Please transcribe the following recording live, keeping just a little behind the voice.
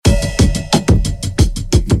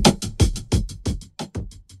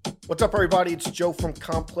What's up, everybody? It's Joe from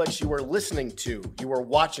Complex. You are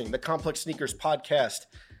watching the Complex Sneakers Podcast.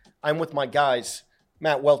 I'm with my guys,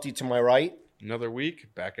 Matt Welty to my right. Another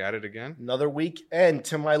week, back at it again. Another week, and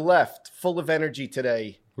to my left, full of energy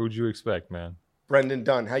today, Who'd you expect, man? Brendan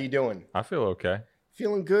Dunn. How you doing? I feel okay.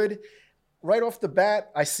 Feeling good. Right off the bat,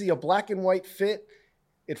 I see a black and white fit.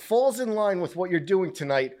 It falls in line with what you're doing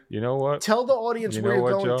tonight. You know what? Tell the audience where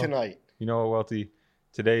you're going Joe? tonight. You know what, Welty?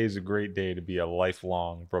 Today is a great day to be a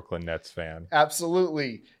lifelong Brooklyn Nets fan.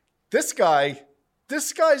 Absolutely. This guy's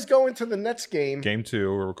going to the Nets game. Game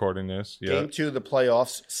 2, we're recording this. Yeah. Game 2, the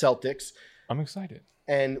playoffs, Celtics. I'm excited.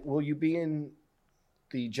 And will you be in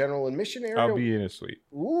the general admission area? I'll be in a suite.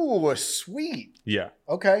 Ooh, a suite. Yeah.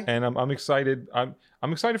 Okay. And I'm excited. I'm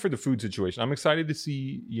excited for the food situation. I'm excited to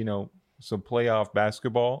see, some playoff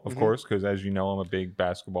basketball, of course, because as you know, I'm a big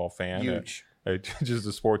basketball fan. Huge. Just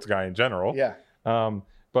a sports guy in general. Yeah.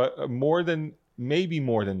 But more than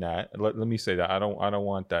that, let me say that I don't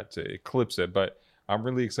want that to eclipse it, but I'm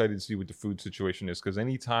really excited to see what the food situation is, because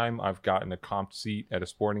anytime I've gotten a comp seat at a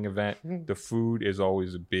sporting event, the food is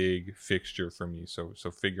always a big fixture for me. So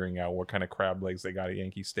figuring out what kind of crab legs they got at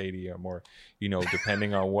Yankee Stadium, or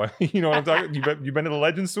depending on what what I'm talking. You been to the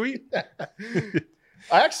Legend Suite?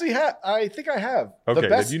 I actually have. I think I have. Okay,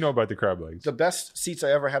 did you know about the crab legs? The best seats I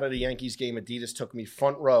ever had at a Yankees game. Adidas took me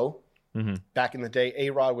front row. Mm-hmm. Back in the day,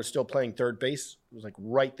 A-Rod was still playing third base. It was like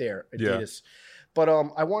right there, Adidas. Yeah. But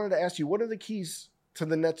I wanted to ask you, what are the keys to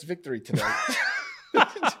the Nets' victory tonight?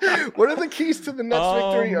 What are the keys to the Nets'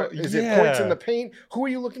 victory? Is it points in the paint? Who are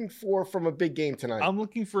you looking for from a big game tonight? I'm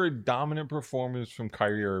looking for a dominant performance from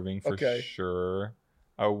Kyrie Irving for sure.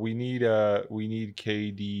 We need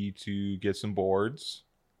KD to get some boards.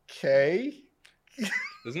 Okay.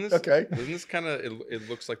 Isn't this okay? Isn't this kind of it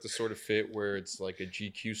looks like the sort of fit where it's like a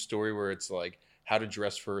GQ story where it's like how to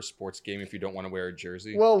dress for a sports game if you don't want to wear a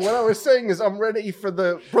jersey? Well, what I was saying is I'm ready for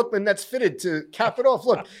the Brooklyn Nets fitted to cap it off.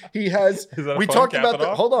 Look, he has. We talked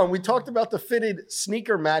about we talked about the fitted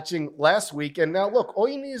sneaker matching last week, and now look, all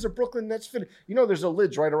you need is a Brooklyn Nets fitted. There's a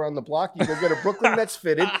Lids right around the block. You go get a Brooklyn Nets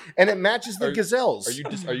fitted, and it matches the Gazelles.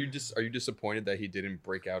 Are you disappointed that he didn't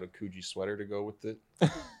break out a Coogee sweater to go with it?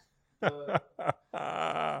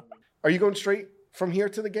 Are you going straight from here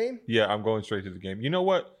to the game? Yeah, I'm going straight to the game. You know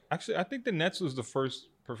what? Actually, I think the Nets was the first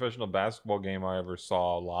professional basketball game I ever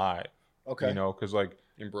saw live. Okay. Because like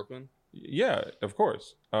in Brooklyn? Yeah, of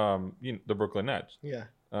course. The Brooklyn Nets. Yeah.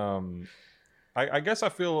 I guess I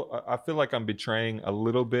feel like I'm betraying a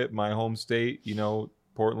little bit my home state.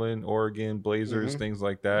 Portland, Oregon, Blazers, things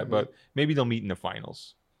like that. But maybe they'll meet in the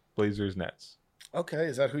finals. Blazers, Nets. Okay,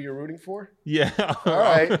 is that who you're rooting for? Yeah. All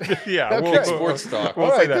right. Yeah. Okay. Sports talk. All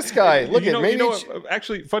right, this guy. Look at maybe.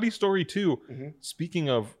 Actually, funny story too. Speaking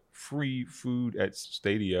of free food at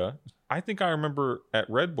Stadia, I think I remember at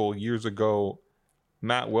Red Bull years ago,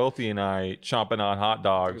 Matt Welty and I chomping on hot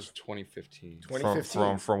dogs. It was 2015.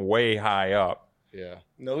 2015 from way high up. Yeah.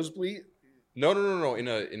 Nosebleed? No. In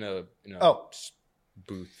a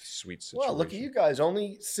booth suite situation. Well, look at you guys.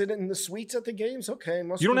 Only sit in the suites at the games? Okay,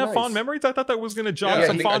 must You don't be have nice. fond memories? I thought that was going to jog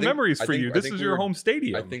some fond memories for you. This is your home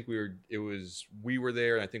stadium. I think we were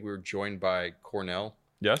there, and I think we were joined by Cornell.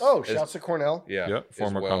 Yes. Oh, shouts to Cornell. Yeah. Yep.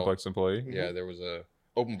 Former Complex employee. Yeah, there was a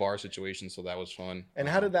open bar situation, so that was fun. And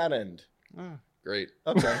how did that end? Great.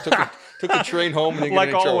 Okay. took the train home and then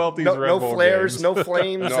like all Welty's Red no Bull flares, games. no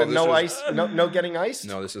flames, and no ice. No getting iced.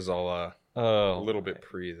 No, this is all a little bit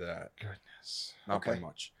pre that. Goodness. Not by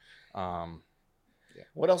much. Yeah.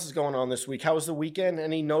 What else is going on this week? How was the weekend?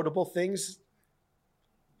 Any notable things?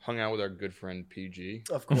 Hung out with our good friend PG.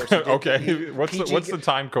 Of course. Okay. What's the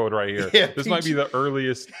time code right here? Yeah, this might be the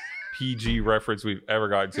earliest PG reference we've ever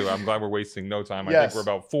gotten to. I'm glad we're wasting no time. I think we're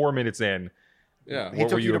about 4 minutes in. Yeah.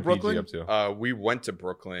 What were you to and PG up to? We went to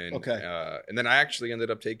Brooklyn. Okay. And then I actually ended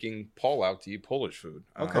up taking Paul out to eat Polish food.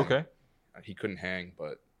 Okay. He couldn't hang,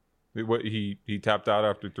 but. What he tapped out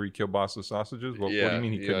after 3 kielbasa sausages? What do you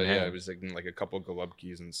mean he couldn't hang? Yeah, it was like a couple of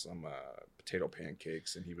golubkis and some potato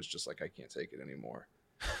pancakes, and he was just like, I can't take it anymore.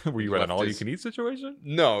 Were you at an all-you-can-eat situation?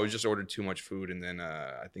 No, he just ordered too much food, and then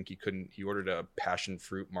I think he couldn't. He ordered a passion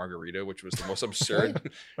fruit margarita, which was the most absurd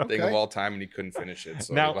thing of all time, and he couldn't finish it.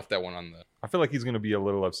 So he left that one on the. I feel like he's going to be a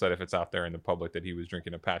little upset if it's out there in the public that he was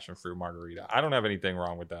drinking a passion fruit margarita. I don't have anything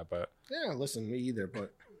wrong with that, but listen, me either,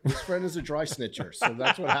 but. His friend is a dry snitcher, so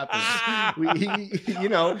that's what happens.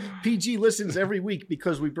 PG listens every week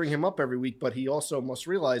because we bring him up every week, but he also must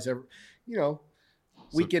realize,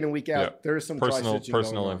 week in and week out, there is some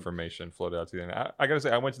personal information floated out to you. I gotta say,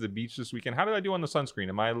 I went to the beach this weekend. How did I do on the sunscreen?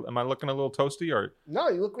 Am I looking a little toasty or? No,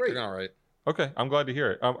 you look great. You're all right. Okay, I'm glad to hear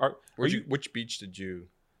it. Which beach did you?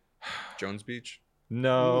 Jones Beach.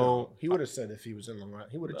 No. He would have said if he was in Long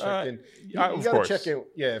Island. He would have checked in. You of got course. to check in.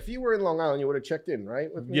 Yeah, if you were in Long Island, you would have checked in, right?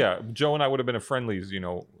 With me? Yeah, Joe and I would have been at Friendly's,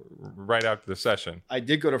 right after the session. I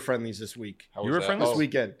did go to Friendly's this week. How You was were that? Friendly's? This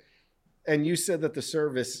weekend. And you said that the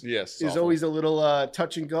service Yes, is awful. always a little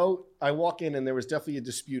touch and go. I walk in and there was definitely a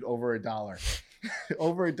dispute over $1.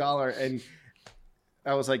 Over $1. And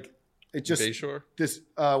I was like, it just Bayshore? this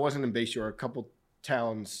wasn't in Bayshore, a couple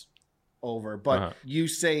towns over. But you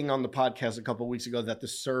saying on the podcast a couple weeks ago that the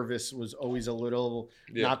service was always a little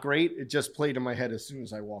not great, it just played in my head as soon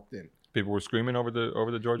as I walked in. People were screaming over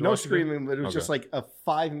the George No Washington? screaming, but it was just like a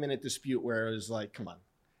 5-minute dispute where it was like, come on.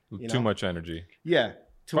 Too much energy. Yeah.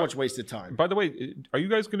 Too much wasted time. By the way, are you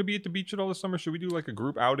guys going to be at the beach at all this summer? Should we do like a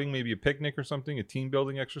group outing, maybe a picnic or something, a team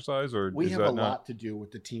building exercise? Or we have a lot to do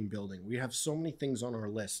with the team building. We have so many things on our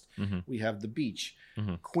list. Mm-hmm. We have the beach,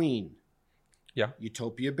 Mm-hmm. Queen,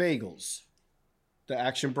 Utopia Bagels, the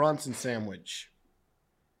Action Bronson sandwich.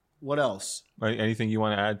 What else? Anything you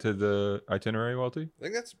want to add to the itinerary, Walty? I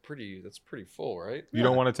think that's pretty full, right? You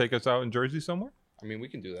don't want to take us out in Jersey somewhere? I mean, we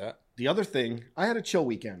can do that. The other thing, I had a chill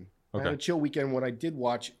weekend. Okay. I had a chill weekend. What I did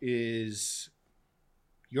watch is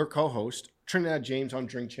your co-host, Trinidad James on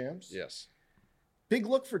Drink Champs. Yes. Big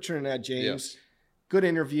look for Trinidad James. Yes. Good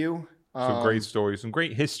interview. Some great stories, some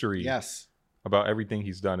great history Yes. about everything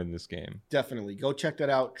he's done in this game. Definitely. Go check that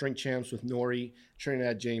out. Drink Champs with Nori,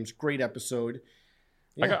 Trinidad James. Great episode.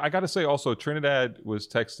 Yeah. I got to say also, Trinidad was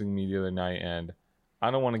texting me the other night, and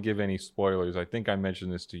I don't want to give any spoilers. I think I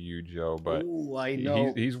mentioned this to you, Joe, but Ooh, I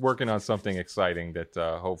know. he's working on something exciting that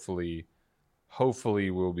hopefully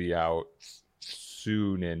will be out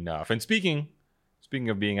soon enough. And speaking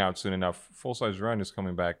of being out soon enough, Full Size Run is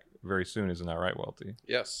coming back very soon, isn't that right, Welty?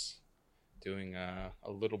 Yes. Doing a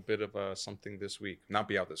little bit of something this week. Not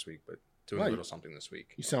be out this week, but doing a little something this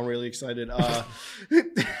week. You sound really excited.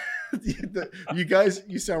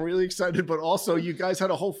 You sound really excited, but also you guys had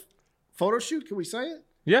a whole photo shoot. Can we say it?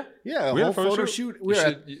 Yeah. Yeah, We a had whole a photo photo shoot.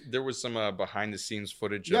 There was some behind the scenes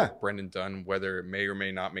footage Yeah. of Brendan Dunn, whether it may or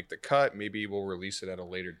may not make the cut. Maybe we'll release it at a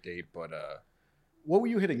later date, but What were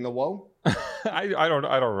you hitting? The whoa? I don't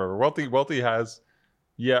remember. Welty has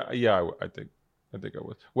I think I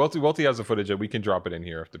was. Welty has the footage that we can drop it in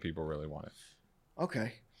here if the people really want it.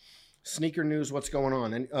 Okay. Sneaker news, what's going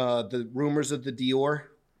on? And the rumors of the Dior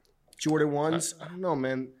Jordan 1s. I don't know,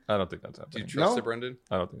 man. I don't think that's do happening. you trust No. it, Brendan?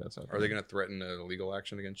 I don't think that's happening. Are they going to threaten a legal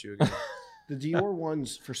action against you again? The Dior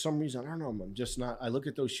ones, for some reason, I don't know. I'm just not. I look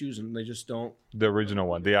at those shoes and they just don't. The original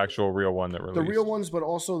one, the actual real one that released. The real ones, but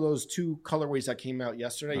also those 2 colorways that came out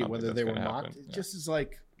yesterday, I don't whether think they that's were gonna mocked. happen. It just is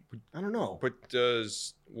like, I don't know. But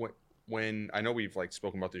does when I know we've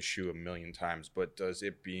spoken about this shoe a million times, but does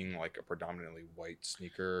it being like a predominantly white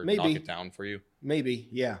sneaker knock Maybe. it down for you? Maybe,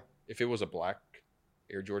 yeah. If it was a black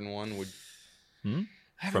Air Jordan 1, would I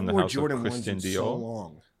haven't From the worn house of Jordan Christian 1s in so Dior?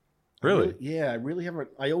 long. Really? I really haven't.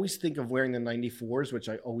 I always think of wearing the 94s, which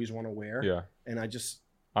I always want to wear. Yeah. And I just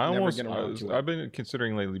I've been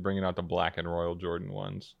considering lately bringing out the black and royal Jordan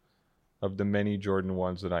ones. Of the many Jordan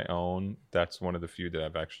ones that I own, that's one of the few that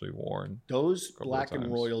I've actually worn. Those couple of black and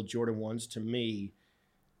times. royal Jordan 1s to me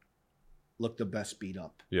look the best beat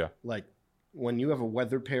up. Yeah. Like when you have a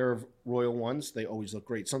weathered pair of royal 1s, they always look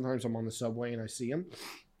great. Sometimes I'm on the subway and I see them.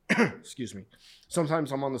 Excuse me.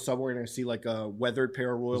 Sometimes I'm on the subway and I see like a weathered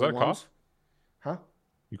pair of royal Was that a 1s. cough? Huh?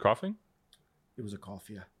 You coughing? It was a cough,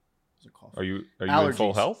 yeah. It was a cough. Are you in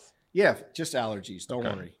full Allergies. health? Yeah, just allergies. Don't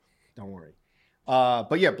Okay. worry. Don't worry.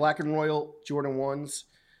 But yeah, black and royal Jordan 1s.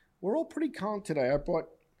 We're all pretty calm today. I brought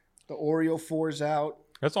the Oreo 4s out.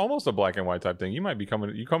 That's almost a black and white type thing. You might be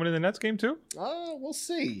coming. You coming in the Nets game too? We'll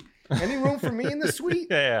see. Any room for me in the suite?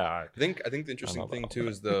 Yeah. I think the interesting thing about too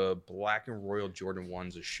is the black and royal Jordan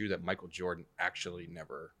 1's a shoe that Michael Jordan actually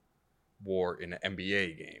never wore in an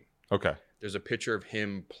NBA game. Okay. There's a picture of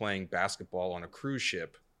him playing basketball on a cruise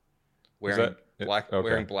ship Is wearing that- black okay.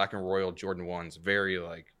 wearing black and royal Jordan 1's. Very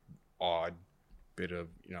odd bit of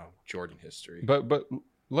Jordan history. But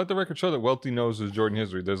let the record show that Welty knows his Jordan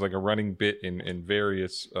history. There's like a running bit in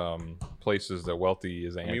various places that Welty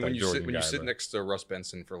is an I mean, when anti-Jordan you guy, sit but- next to Russ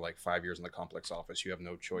Benson for 5 years in the complex office, you have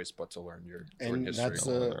no choice but to learn your Jordan And history. that's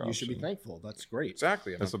Other you should be option. thankful. That's great.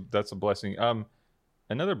 Exactly. That's a blessing.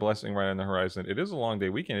 Another blessing right on the horizon. It is a long day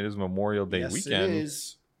weekend. It is Memorial Day Yes, weekend. it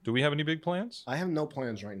is. Do we have any big plans? I have no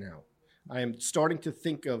plans right now. I am starting to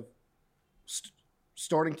think of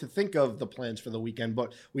the plans for the weekend,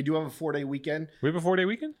 but we do have a 4-day weekend. We have a 4-day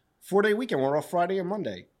weekend? 4-day weekend. We're off Friday and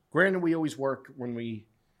Monday. Granted, we always work when we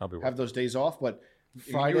I'll be have those days off, but You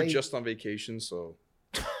Friday. were just on vacation, so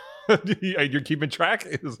You're keeping track?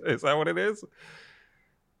 Is that what it is?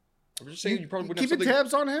 I'm just saying you probably wouldn't keeping have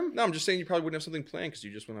tabs on him. No, I'm just saying you probably wouldn't have something planned because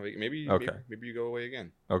you just went away. Maybe you go away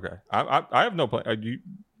again. Okay, I have no plan.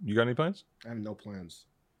 You got any plans? I have no plans.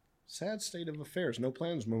 Sad state of affairs. No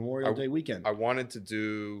plans. Memorial Day weekend. I wanted to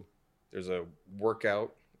do. There's a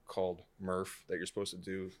workout called Murph that you're supposed to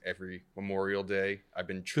do every Memorial Day. I've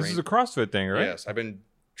been training. This is a CrossFit thing, right? Yes, I've been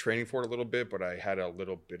training for it a little bit, but I had a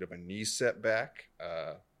little bit of a knee setback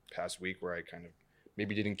past week where I kind of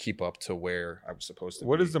maybe didn't keep up to where I was supposed to.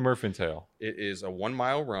 What be. does the Murph entail? It is a 1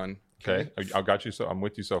 mile run. Okay, I got you. So I'm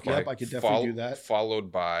with you so far. Yep, I could definitely do that.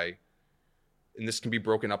 Followed by, and this can be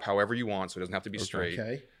broken up however you want, so it doesn't have to be straight.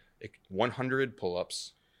 Okay. 100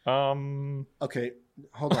 pull-ups. Okay,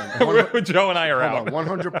 hold on. Joe and I are out. Hold on.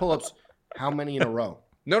 100 pull-ups. How many in a row?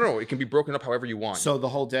 No, it can be broken up however you want. So the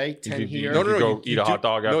whole day, 10 here. No, go eat a hot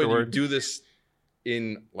dog afterward. No, you do this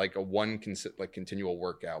in like a continual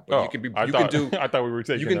workout. But I thought we were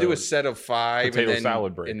taking. You can do a set of 5 potato and then,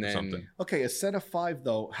 salad break and then, or something. Okay, a set of 5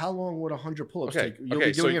 though. How long would 100 pull-ups take? You'll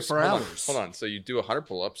be doing it for hours. Hold on. So you do 100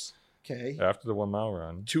 pull-ups. Okay. After the 1 mile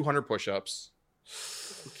run. 200 push-ups.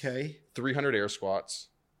 Okay. 300 air squats.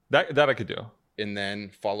 That I could do. And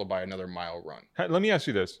then followed by another mile run. Hey, let me ask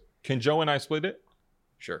you this: can Joe and I split it?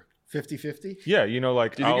 Sure. 50-50? Yeah,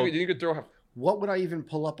 like. Do you could throw what would I even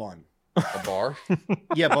pull up on? a bar?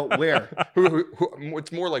 Yeah, but where? who,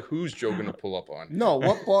 it's more like who's Joe going to pull up on? No,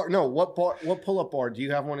 what bar? No, what bar? What pull-up bar? Do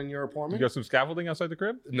you have one in your apartment? You got some scaffolding outside the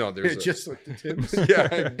crib? No, there's just like the Timbs.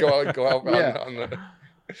 Yeah, go out Yeah. on the.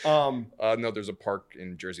 No, there's a park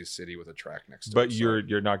in Jersey City with a track next to it. But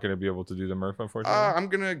you're not going to be able to do the Murph, unfortunately. I'm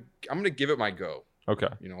gonna give it my go. Okay.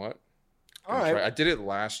 You know what? All right. I did it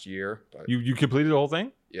last year. But You completed the whole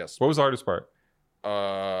thing? yes. What was the hardest part?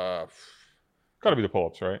 Got Got to be the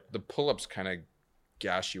pull-ups, right? the pull-ups kind of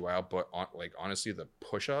gas you out, but honestly, the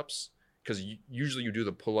push-ups, because usually you do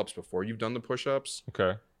the pull-ups before you've done the push-ups.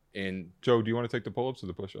 Okay. And Joe, do you want to take the pull-ups or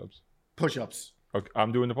the push-ups? Push-ups. Okay,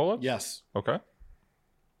 I'm doing the pull-ups? Yes. Okay.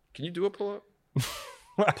 can you do a pull-up?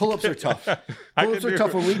 Pull-ups are tough. Pull-ups are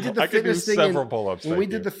tough. When we did the fitness thing, several pull-ups. When we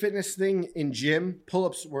did the fitness thing in gym,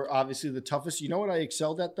 pull-ups were obviously the toughest. You know what I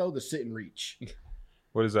excelled at though? The sit and reach.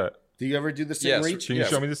 What is that? Do you ever do the sit and reach? Can you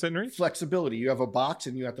show me the sit and reach? Flexibility. You have a box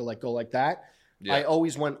and you have to go like that. Yeah. I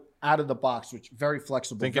always went out of the box, which very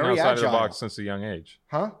flexible, Thinking very outside agile. of the box since a young age.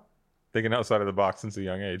 Huh? Thinking outside of the box since a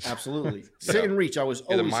young age. Absolutely. Sit and reach. I was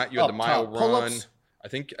You always had the mile top. run. Pull-ups. I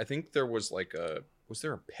think there was was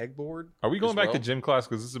there a pegboard? Are we going as back well? to gym class?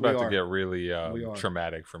 Because this is about We to are. get really We are.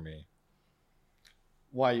 traumatic for me.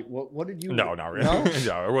 Why? What did you? No, not really. No?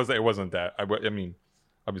 No, it wasn't that. I mean,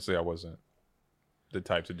 obviously, I wasn't the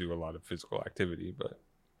type to do a lot of physical activity, but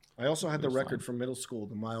I also had the was record fine. from middle school,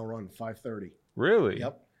 the mile run, 5:30. really,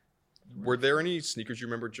 Yep. Were there any sneakers you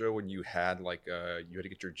remember, Joe, when you had you had to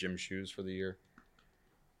get your gym shoes for the year?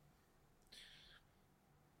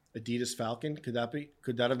 Adidas Falcon. Could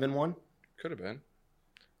that have been one? Could have been.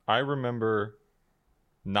 I remember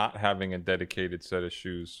not having a dedicated set of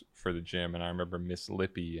shoes for the gym, and I remember Miss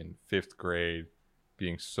Lippy in 5th grade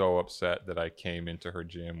being so upset that I came into her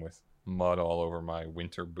gym with mud all over my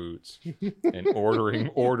winter boots and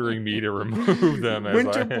ordering me to remove them.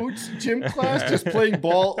 Winter boots gym class, just playing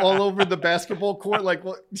ball all over the basketball court,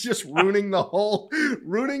 just ruining the whole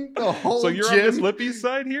So you're gym. on Miss Lippy's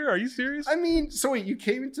side here? Are you serious? I mean, so wait, you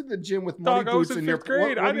came into the gym with muddy Dog, I was boots in in 5th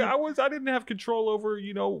grade. what I didn't have control over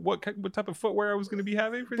what type of footwear I was going to be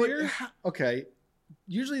having for the year. Okay.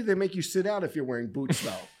 Usually they make you sit out if you're wearing boots,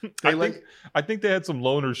 though. I think they had some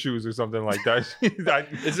loaner shoes or something like that.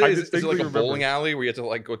 Is it like a bowling alley where you have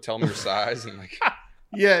to go tell them your size and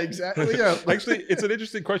Yeah, exactly. Yeah. Actually, it's an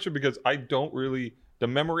interesting question because I don't really. The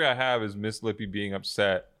memory I have is Miss Lippy being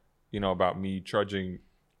upset, about me trudging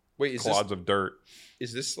clods of dirt.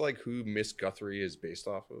 Is this who Miss Guthrie is based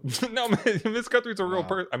off of? No, Miss Guthrie's a real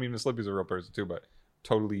person. I mean, Miss Lippy's a real person too, but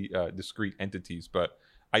totally discrete entities. But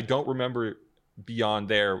I don't remember beyond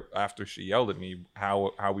there after she yelled at me how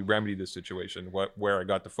we remedied this situation, where I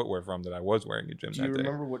got the footwear from that I was wearing at gym. Do you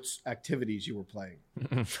remember what activities you were playing?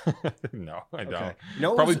 No, I don't. Okay.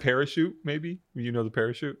 No, Probably parachute, maybe. The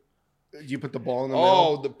parachute. You put the ball in the middle.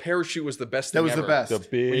 Oh, the parachute was the best thing That was ever. the best. The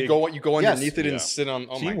big. When you go Yes. underneath it Yeah. and sit on.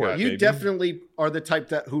 Oh Teamwork. my god! You baby. definitely are the type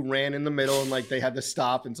who ran in the middle and they had to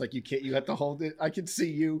stop and it's you had to hold it. I could see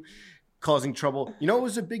you causing trouble. It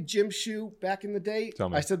was a big gym shoe back in the day. Tell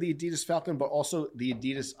me. I said the Adidas Falcon, but also the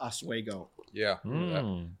Adidas Oswego. Yeah.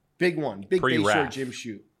 Big one, big Pre-wrap. base short gym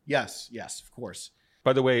shoe. Yes, of course.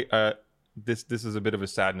 By the way, this is a bit of a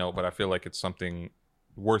sad note, but I feel like it's something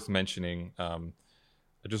worth mentioning.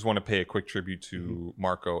 I just want to pay a quick tribute to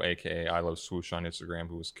Marco, aka I Love Swoosh on Instagram,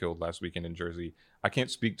 who was killed last weekend in Jersey. I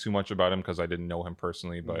can't speak too much about him because I didn't know him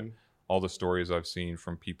personally, but all the stories I've seen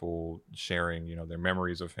from people sharing, their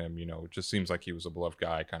memories of him, it just seems like he was a beloved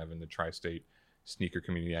guy kind of in the tri-state sneaker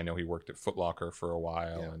community. I know he worked at Foot Locker for a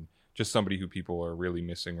while and just somebody who people are really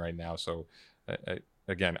missing right now. So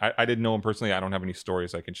again, I didn't know him personally. I don't have any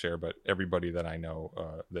stories I can share, but everybody that I know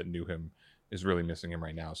that knew him is really missing him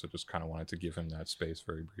right now. So just kind of wanted to give him that space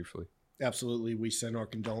very briefly. Absolutely. We send our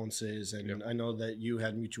condolences. And I know that you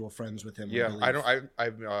had mutual friends with him. Yeah,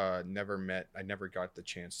 I've never met, I never got the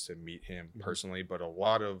chance to meet him personally, but a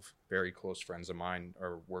lot of very close friends of mine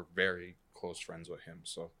were very close friends with him.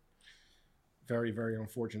 So very, very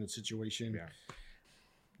unfortunate situation. Yeah.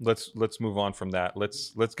 Let's move on from that.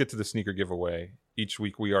 Let's get to the sneaker giveaway. Each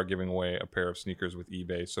week we are giving away a pair of sneakers with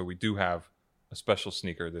eBay. So we do have a special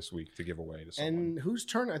sneaker this week to give away to someone. And whose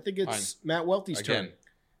turn? I think it's Matt Welty's turn.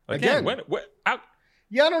 Again.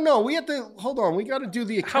 Yeah, I don't know. We have to hold on. We got to do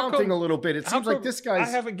the accounting a little bit. It seems like this guy's.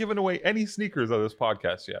 I haven't given away any sneakers on this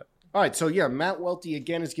podcast yet. All right, so yeah, Matt Welty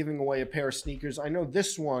again is giving away a pair of sneakers. I know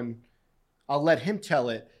this one. I'll let him tell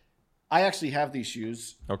it. I actually have these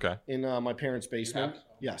shoes. Okay. In my parents' basement.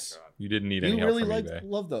 Yes. You didn't need any help from eBay.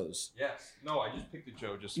 Love those. Yes. No, I just picked a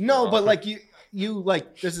Joe. But like you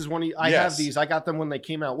like this is one. I have these. I got them when they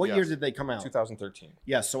came out. What year did they come out? 2013.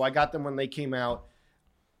 Yes. So I got them when they came out.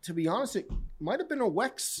 To be honest, it might have been a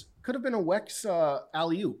Wex. Could have been a Wex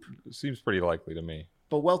alley-oop. Seems pretty likely to me.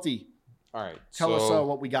 But Welty, all right, tell us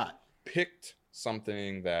what we got. Picked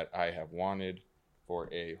something that I have wanted for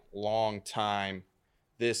a long time.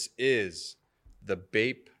 This is the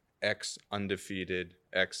Bape X Undefeated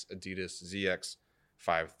X Adidas ZX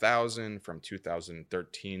 5000 from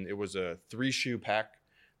 2013. It was a 3-shoe pack.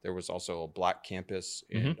 There was also a black campus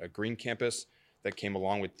and a green campus that came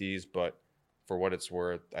along with these, but for what it's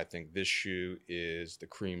worth, I think this shoe is the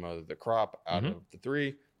cream of the crop out of the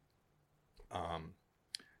 3.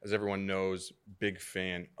 As everyone knows, big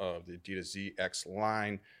fan of the Adidas ZX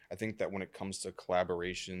line. I think that when it comes to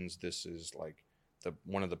collaborations, this is like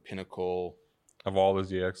one of the pinnacle of all the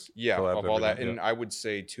ZX. Yeah, of all that. And I would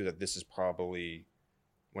say too that this is probably,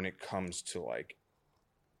 when it comes to like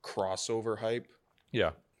crossover hype.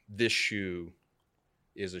 Yeah. This shoe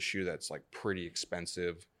is a shoe that's like pretty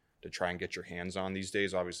expensive to try and get your hands on these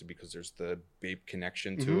days, obviously, because there's the Bape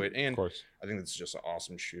connection to it. And of course, I think it's just an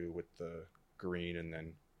awesome shoe with the green and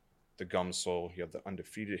then the gum sole. You have the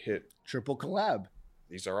Undefeated hit. Triple collab.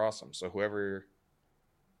 These are awesome. So whoever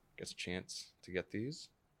gets a chance to get these,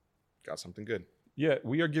 got something good. Yeah,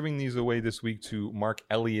 we are giving these away this week to Mark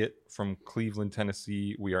Elliott from Cleveland,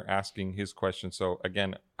 Tennessee. We are asking his question. So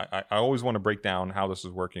again, I always want to break down how this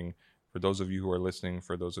is working for those of you who are listening,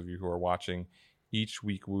 for those of you who are watching. Each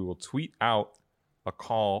week, we will tweet out a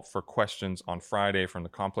call for questions on Friday from the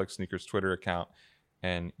Complex Sneakers Twitter account,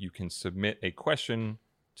 and you can submit a question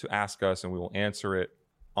to ask us, and we will answer it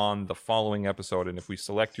on the following episode. And if we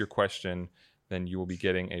select your question, then you will be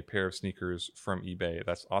getting a pair of sneakers from eBay.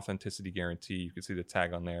 That's authenticity guarantee. You can see the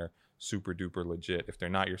tag on there. Super duper legit. If they're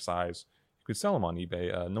not your size, you could sell them on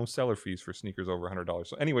eBay. No seller fees for sneakers over $100.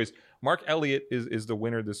 So anyways, Mark Elliott is the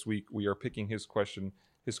winner this week. We are picking his question.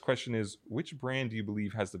 His question is, which brand do you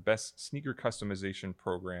believe has the best sneaker customization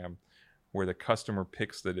program where the customer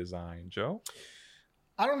picks the design? Joe?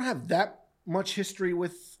 I don't have that much history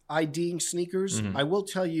with IDing sneakers. I will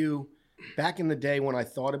tell you, back in the day when I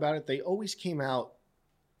thought about it, they always came out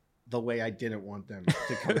the way I didn't want them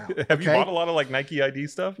to come out. Have you bought a lot of like Nike ID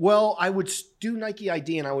stuff? Well, I would do Nike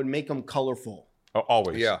ID and I would make them colorful. Oh,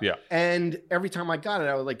 always. Yeah. And every time I got it,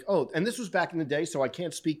 I was like, oh, and this was back in the day, so I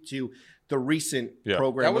can't speak to the recent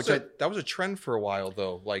program. That was a trend for a while,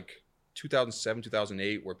 though, like 2007,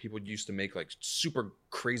 2008, where people used to make like super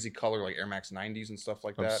crazy color, like Air Max 90s and stuff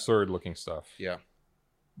like that. Absurd looking stuff. Yeah.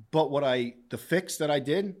 But the fix that I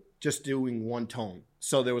did, just doing one tone.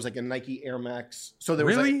 So there was like a Nike Air Max. So there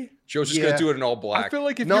was like, Joe's just gonna do it in all black. I feel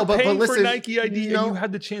like if you're paying for Nike ID and you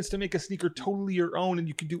had the chance to make a sneaker totally your own and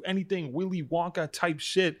you can do anything Willy Wonka type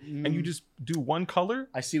shit and you just do one color.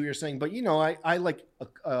 I see what you're saying, but I like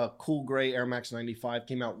a cool gray Air Max 95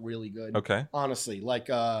 came out really good. Okay. Honestly, like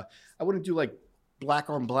I wouldn't do like black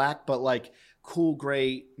on black, but like cool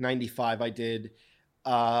gray 95 I did.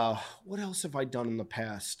 What else have I done in the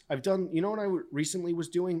past? I've done, what I recently was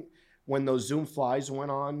doing when those Zoom flies went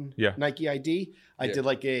on Nike ID. I did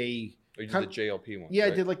like you did the JLP one. Yeah,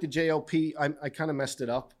 right? I did like the JLP. I kind of messed it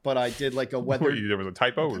up, but I did like a weather. There was a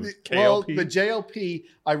typo? KLP? Well, the JLP,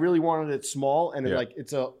 I really wanted it small and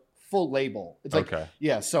it's a full label. It's like,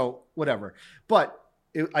 so whatever. But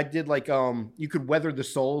I did like, you could weather the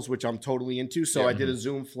soles, which I'm totally into. So I did a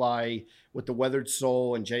Zoom fly with the weathered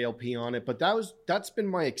sole and JLP on it. But that's been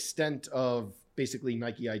my extent of basically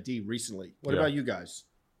Nike ID recently. What about you guys?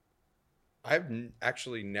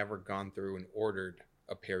 Actually never gone through and ordered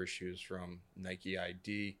a pair of shoes from Nike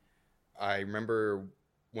ID. I remember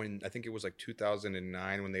when I think it was like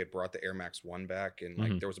 2009 when they had brought the Air Max 1 back, and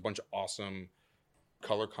like there was a bunch of awesome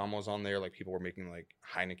color combos on there. Like people were making like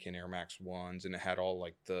Heineken Air Max 1s, and it had all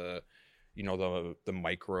like the, you know, the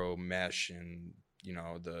micro mesh and, you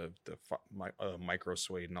know, the micro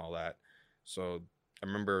suede and all that. So I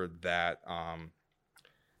remember that.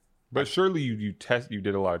 But surely you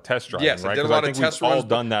did a lot of test driving, yes, right? I did a lot of test runs. All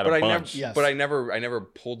done that a bunch. But I never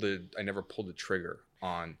pulled the trigger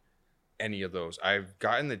on any of those. I've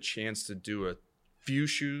gotten the chance to do a few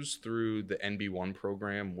shoes through the NB1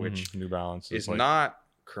 program, which New Balance is not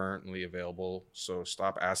currently available. So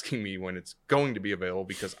stop asking me when it's going to be available,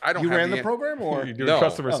 because I don't. You ran the program, or you doing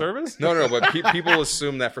customer service? No. But people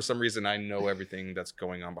assume that for some reason I know everything that's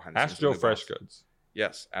going on behind the scenes. Ask Joe Fresh Goods.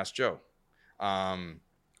 Yes, ask Joe.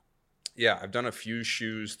 Yeah, I've done a few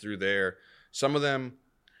shoes through there. Some of them,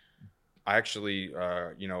 I actually,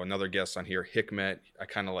 you know, another guest on here, Hikmet, I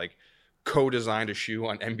kind of like co-designed a shoe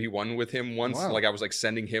on MB1 with him once. Wow. Like I was like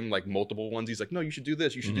sending him like multiple ones. He's like, no, you should do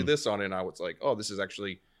this. You should do this on it. And I was like, oh, this is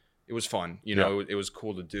actually, it was fun. You know, it was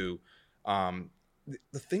cool to do.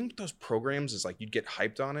 The thing with those programs is like you'd get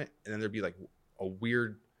hyped on it, and then there'd be like a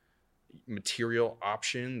weird material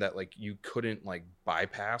option that like you couldn't like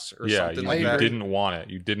bypass or something like that. You didn't want it.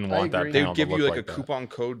 You didn't want that. They would give you like a coupon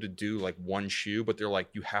code to do like one shoe, but they're like,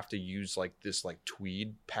 you have to use like this like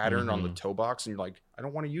tweed pattern on the toe box, and you're like, I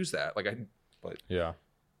don't want to use that. Yeah.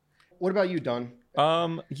 What about you, Don?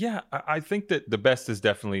 I think that the best is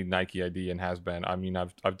definitely Nike ID and has been. I mean,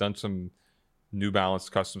 I've done some New Balance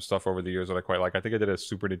custom stuff over the years that I quite like. I think I did a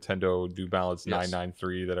Super Nintendo New Balance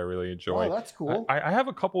 993 that I really enjoy. Oh, that's cool. I have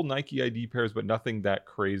a couple Nike ID pairs, but nothing that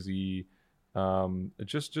crazy.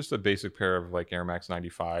 Just a basic pair of like Air Max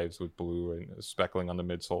 95s with blue and speckling on the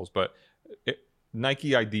midsoles. But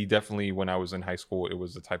Nike ID definitely, when I was in high school, it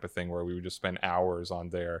was the type of thing where we would just spend hours on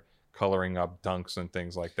there coloring up dunks and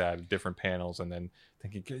things like that, different panels, and then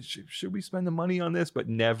thinking, should we spend the money on this? But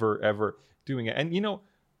never, ever doing it. And, you know,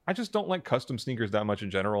 I just don't like custom sneakers that much in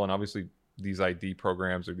general. And obviously these ID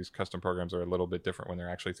programs or these custom programs are a little bit different when they're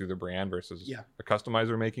actually through the brand versus a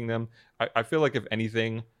customizer making them. I feel like if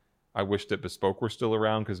anything, I wish that Bespoke were still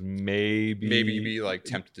around, because maybe you'd be like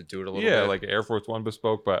tempted to do it a little bit. Yeah, like Air Force One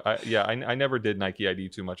Bespoke. But I never did Nike ID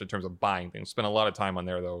too much in terms of buying things. Spent a lot of time on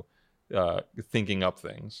there though, thinking up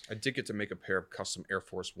things. I did get to make a pair of custom Air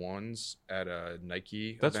Force Ones at a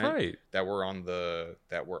Nike That's event right. that were on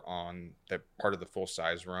that part of the full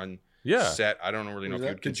size run set. I don't really know if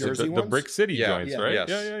you'd consider the Brick City joints, right? Yes.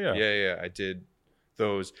 Yeah. I did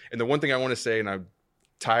those. And the one thing I want to say, and I'm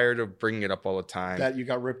tired of bringing it up all the time, that you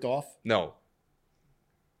got ripped off. No,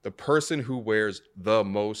 the person who wears the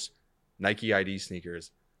most Nike ID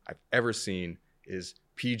sneakers I've ever seen is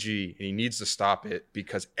PG, and he needs to stop it,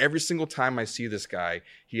 because every single time I see this guy,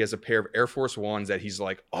 he has a pair of Air Force Ones that he's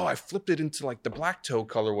like, oh, I flipped it into like the black toe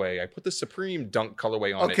colorway. I put the Supreme Dunk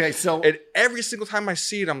colorway on it. Okay, so and every single time I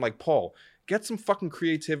see it, I'm like, Paul, get some fucking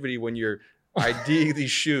creativity when you're IDing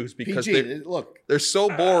these shoes, because PG, they're so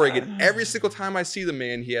boring. And every single time I see the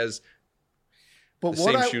man, he has the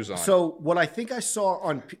same shoes on. So what I think I saw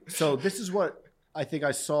on, so this is what I think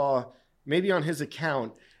I saw maybe on his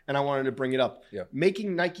account, and I wanted to bring it up. Yeah.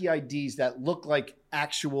 Making Nike IDs that look like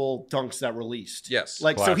actual dunks that released. Yes.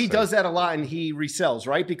 Like, so he does that a lot, and he resells,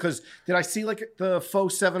 right? Because did I see like the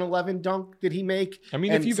faux 7-Eleven dunk did he make? I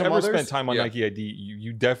mean, if you've ever spent time on Nike ID,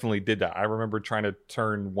 you definitely did that. I remember trying to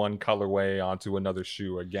turn one colorway onto another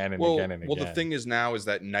shoe again and again and again. Well, the thing is now is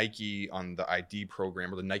that Nike on the ID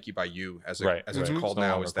program, or the Nike by You, as it's called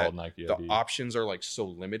now, is that the options are like so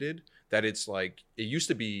limited that it's like, it used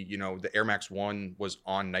to be, you know, the Air Max 1 was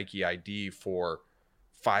on Nike ID for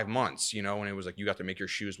 5 months, you know, and it was like you got to make your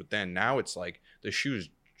shoes. But then now it's like the shoes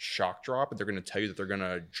shock drop, and they're going to tell you that they're going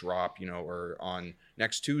to drop, you know, or on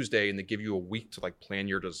next Tuesday, and they give you a week to like plan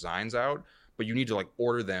your designs out, but you need to like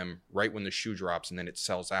order them right when the shoe drops, and then it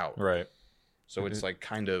sells out. Right. So it's like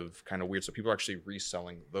kind of weird. So people are actually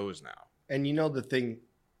reselling those now. And you know, the thing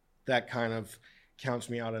that kind of counts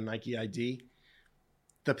me out of Nike ID,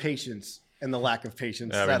 the patience and the lack of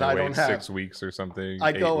patience that I don't have. 6 weeks or something.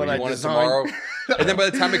 I go and I design. And then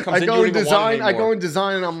by the time it comes in, you don't even want it anymore. I go and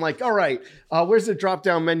design, and I'm like, all right, where's the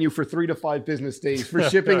drop-down menu for 3 to 5 business days for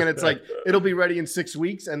shipping? And it's like, it'll be ready in 6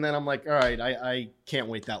 weeks. And then I'm like, all right, I can't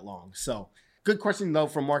wait that long. So good question, though,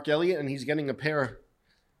 from Mark Elliott. And he's getting a pair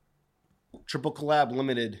triple collab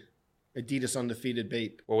limited Adidas Undefeated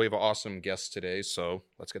Bape. Well, we have an awesome guest today, so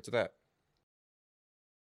let's get to that.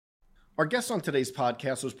 Our guest on today's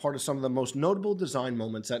podcast was part of some of the most notable design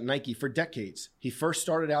moments at Nike for decades. He first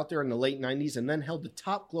started out there in the late 90s and then held the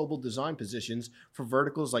top global design positions for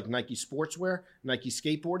verticals like Nike Sportswear, Nike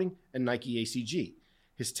Skateboarding, and Nike ACG.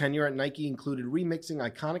 His tenure at Nike included remixing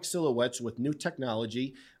iconic silhouettes with new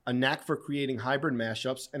technology, a knack for creating hybrid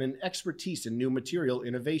mashups, and an expertise in new material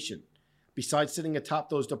innovation. Besides sitting atop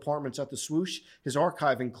those departments at the Swoosh, his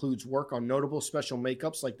archive includes work on notable special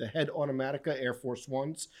makeups like the Head Automatica Air Force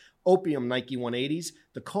Ones, Opium Nike 180s,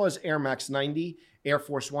 the Cause Air Max 90, Air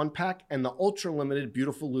Force One pack, and the ultra-limited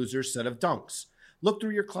Beautiful Losers set of Dunks. Look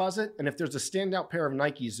through your closet, and if there's a standout pair of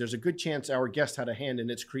Nikes, there's a good chance our guest had a hand in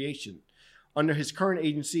its creation. Under his current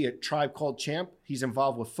agency at Tribe Called Champ, he's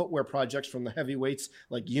involved with footwear projects from the heavyweights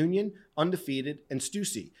like Union, Undefeated, and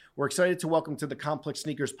Stussy. We're excited to welcome to the Complex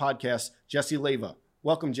Sneakers podcast, Jesse Leyva.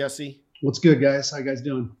 Welcome, Jesse. What's good, guys? How you guys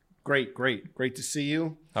doing? Great. Great to see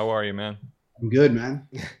you. How are you, man? I'm good, man.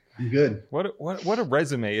 I'm good. What a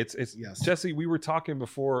resume. It's yes. Jesse, we were talking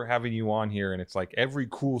before having you on here, and it's like every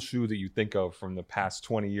cool shoe that you think of from the past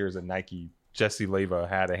 20 years at Nike, Jesse Leyva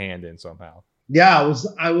had a hand in somehow. Yeah, I was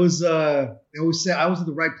they always say I was at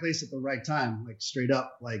the right place at the right time, like straight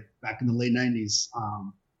up, like back in the late 90s.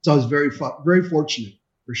 So I was very fortunate,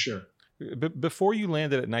 for sure. Before you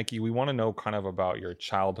landed at Nike, we want to know kind of about your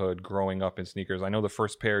childhood growing up in sneakers. I know the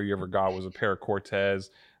first pair you ever got was a pair of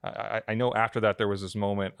Cortez. I know after that there was this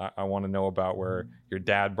moment I want to know about where your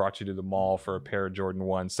dad brought you to the mall for a pair of Jordan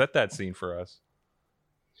 1s. Set that scene for us.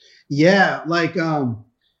 Yeah, like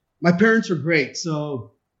my parents were great.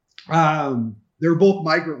 So they were both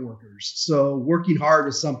migrant workers. So working hard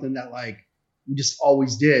was something that like we just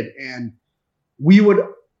always did. And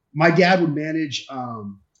my dad would manage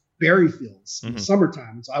berry fields in the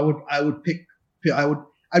summertime. So I'd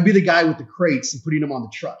be the guy with the crates and putting them on the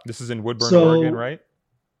truck. This is in Woodburn, Oregon, right?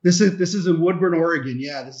 This is in Woodburn, Oregon.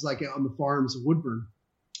 Yeah, this is like on the farms of Woodburn.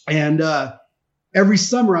 And every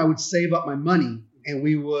summer I would save up my money and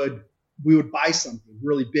we would buy something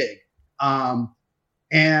really big.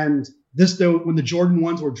 And when the Jordan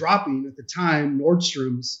 1s were dropping at the time,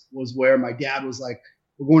 Nordstrom's was where my dad was like,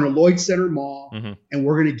 we're going to Lloyd Center Mall and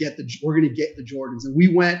we're going to get the Jordans. And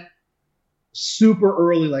we went super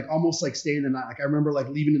early, like almost like staying the night. Like I remember like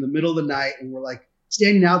leaving in the middle of the night and we're like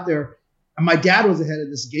standing out there. And my dad was ahead of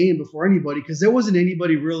this game before anybody because there wasn't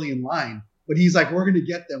anybody really in line. But he's like, we're going to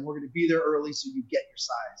get them. We're going to be there early so you get your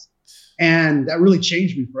size. And that really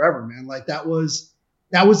changed me forever, man. Like that was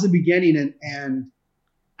the beginning. And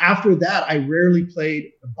after that, I rarely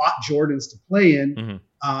bought Jordans to play in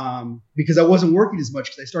because I wasn't working as much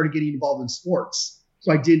because I started getting involved in sports.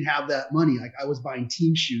 So I didn't have that money. Like I was buying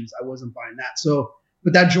team shoes. I wasn't buying that.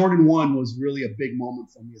 But that Jordan 1 was really a big moment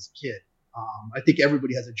for me as a kid. I think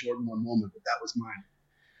everybody has a Jordan 1 moment, but that was mine.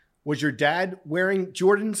 Was your dad wearing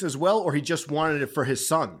Jordans as well, or he just wanted it for his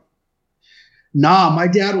son? Nah, my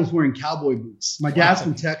dad was wearing cowboy boots. My dad's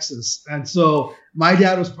from Texas. And so my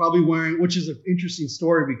dad was probably wearing, which is an interesting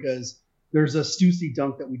story because there's a Stussy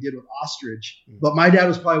dunk that we did with ostrich, but my dad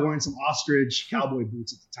was probably wearing some ostrich cowboy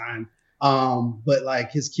boots at the time. But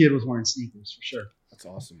like his kid was wearing sneakers for sure. That's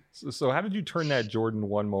awesome. So how did you turn that Jordan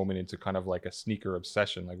 1 moment into kind of like a sneaker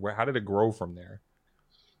obsession? Like how did it grow from there?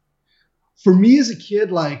 For me as a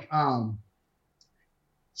kid, like,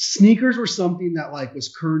 sneakers were something that like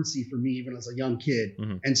was currency for me even as a young kid.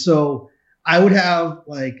 And so I would have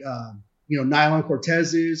like nylon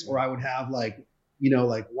Cortezes, or I would have like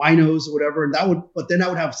winos or whatever, but then I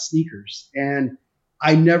would have sneakers. And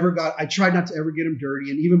I tried not to ever get them dirty.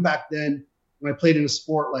 And even back then when I played in a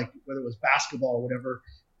sport, like whether it was basketball or whatever,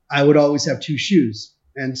 I would always have two shoes.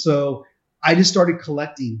 And so I just started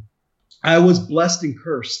collecting. I was blessed and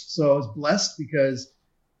cursed. So I was blessed because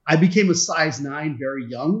I became a size 9 very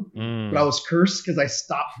young, but I was cursed because I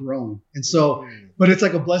stopped growing. And so, but it's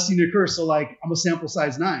like a blessing and a curse. So like I'm a sample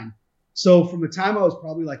size 9. So from the time I was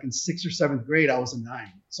probably like in 6th or 7th grade, I was a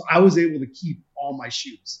 9. So I was able to keep all my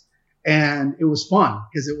shoes. And it was fun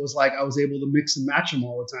because it was like I was able to mix and match them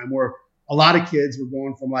all the time, where a lot of kids were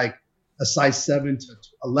going from like a size 7 to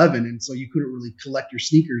 11. And so you couldn't really collect your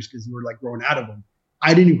sneakers because you were like growing out of them.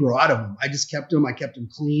 I didn't grow out of them. I just kept them. I kept them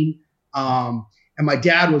clean. And my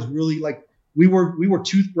dad was really like, we were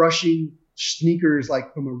toothbrushing sneakers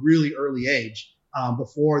like from a really early age,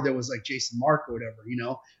 before there was like Jason Mark or whatever,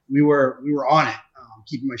 we were on it,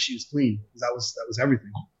 keeping my shoes clean. That was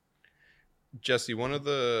everything. Jesse, one of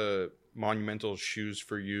the monumental shoes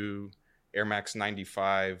for you, Air Max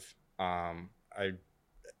 95. I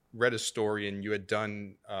read a story and you had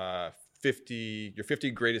done your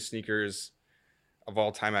 50 greatest sneakers of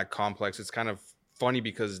all time at Complex. It's kind of funny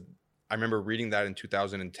because I remember reading that in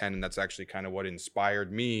 2010, and that's actually kind of what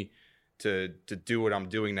inspired me to do what I'm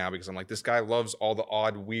doing now, because I'm like, this guy loves all the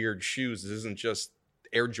odd, weird shoes. This isn't just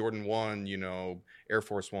Air Jordan 1, you know, Air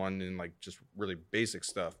Force 1 and like just really basic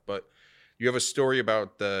stuff. But you have a story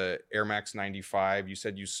about the Air Max 95. You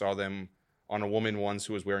said you saw them on a woman once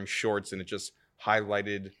who was wearing shorts, and it just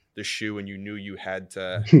highlighted the shoe, and you knew you had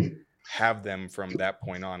to have them from that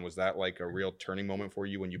point on. Was that like a real turning moment for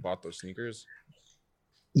you when you bought those sneakers?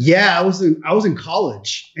 Yeah, I was in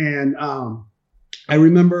college, and I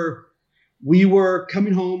remember we were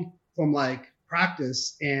coming home from like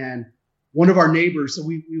practice, and one of our neighbors, so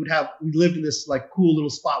we lived in this like cool little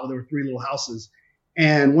spot where there were 3 little houses,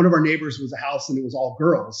 and one of our neighbors was a house and it was all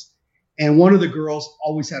girls, and one of the girls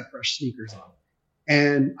always had fresh sneakers on.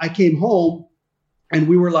 And I came home and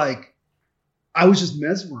we were like, I was just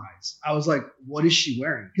mesmerized. I was like, what is she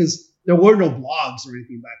wearing? Because there were no blogs or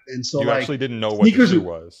anything back then. So you like, actually didn't know what the shoe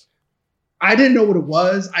was. I didn't know what it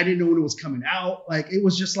was. I didn't know when it was coming out. Like, it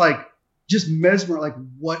was just like, just mesmerized. Like,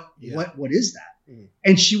 what is that? Mm.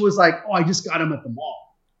 And she was like, oh, I just got them at the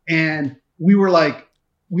mall. And we were like,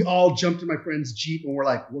 we all jumped in my friend's Jeep and we're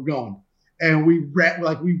like, we're going. And we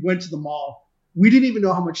went to the mall. We didn't even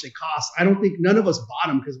know how much they cost. I don't think none of us bought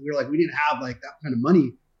them because we were like, we didn't have like that kind of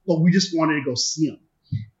money, but we just wanted to go see them.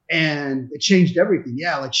 And it changed everything.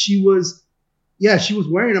 Yeah. Like she was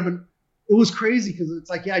wearing them, and it was crazy because it's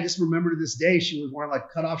like, yeah, I just remember to this day, she was wearing like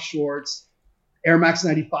cutoff shorts, Air Max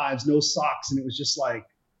 95s, no socks. And it was just like,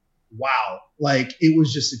 wow. Like it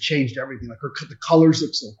was just, it changed everything. Like the colors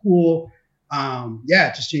look so cool. Yeah,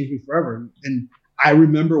 it just changed me forever. And I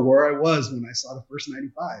remember where I was when I saw the first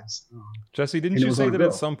 95s. Jesse, didn't you say that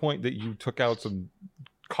at some point that you took out some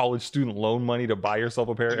college student loan money to buy yourself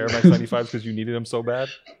a pair of Air Max 95s because you needed them so bad?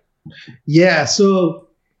 Yeah. So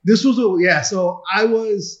this was, so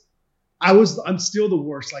I'm still the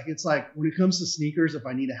worst. Like, it's like when it comes to sneakers, if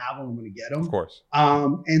I need to have them, I'm going to get them. Of course.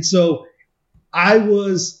 And so I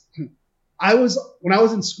was, when I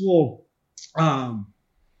was in school,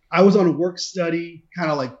 I was on a work study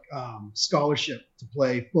kind of like scholarship to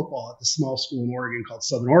play football at the small school in Oregon called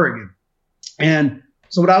Southern Oregon. And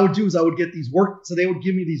so what I would do is I would get so they would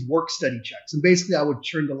give me these work study checks. And basically I would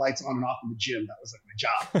turn the lights on and off in the gym. That was like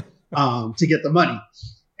my job to get the money.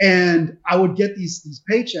 And I would get these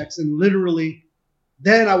paychecks, and literally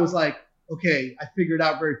then I was like, okay, I figured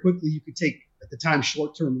out very quickly you could take at the time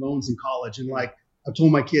short-term loans in college. And like I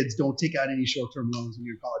told my kids, don't take out any short-term loans when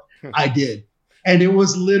you're in college. I did. And it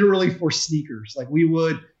was literally for sneakers. Like we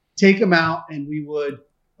would take them out and we would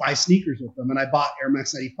buy sneakers with them. And I bought Air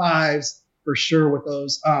Max 95s for sure with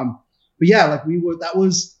those. But yeah, like that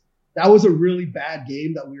was a really bad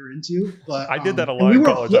game that we were into. But I did that a lot in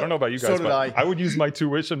college. I don't know about you guys, but I would use my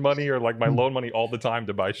tuition money or like my loan money all the time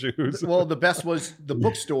to buy shoes. Well, the best was the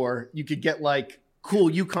bookstore. You could get like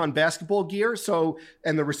cool UConn basketball gear. So,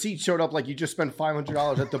 and the receipt showed up like you just spent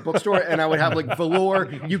 $500 at the bookstore, and I would have like velour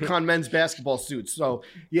UConn men's basketball suits. So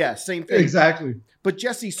yeah, same thing. Exactly. But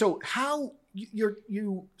Jesse, so how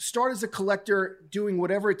you start as a collector doing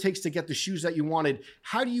whatever it takes to get the shoes that you wanted.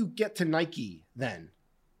 How do you get to Nike then?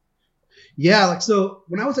 Yeah. Like, so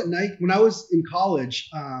when I was at Nike, when I was in college,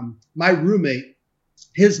 my roommate,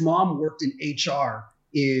 his mom worked in HR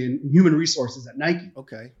in human resources at Nike.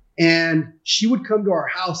 Okay. And she would come to our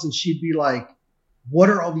house and she'd be like, what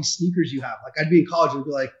are all these sneakers you have? Like, I'd be in college and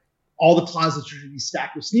be like, all the closets would be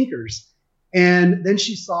stacked with sneakers. And then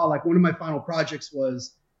she saw, like, one of my final projects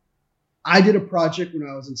was I did a project when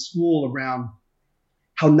I was in school around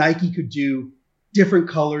how Nike could do different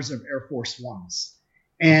colors of Air Force Ones.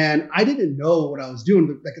 And I didn't know what I was doing,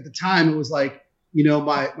 but like at the time it was like, you know,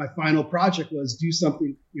 my final project was do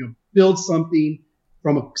something, you know, build something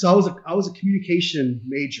so I was a communication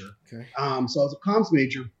major. Okay. So I was a comms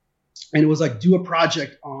major, and it was like, do a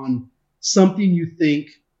project on something you think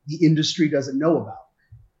the industry doesn't know about.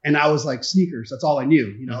 And I was like, sneakers. That's all I knew.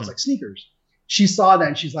 You know, I was like, sneakers. She saw that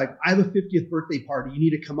and she's like, I have a 50th birthday party. You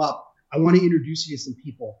need to come up. I want to introduce you to some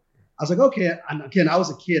people. I was like, okay. And again, I was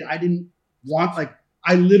a kid. I didn't want, like,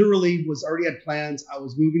 I literally already had plans. I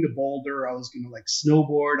was moving to Boulder. I was going to like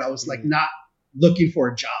snowboard. I was like not looking for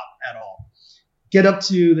a job at all. Get up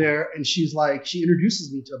to there, and she's like, she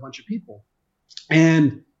introduces me to a bunch of people.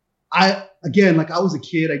 And I was a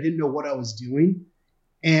kid. I didn't know what I was doing.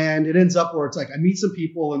 And it ends up where it's like, I meet some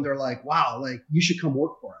people and they're like, wow, like you should come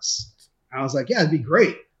work for us. And I was like, yeah, it'd be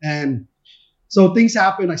great. And so things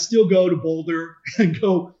happen. I still go to Boulder and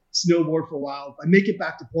go snowboard for a while. I make it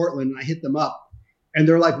back to Portland and I hit them up, and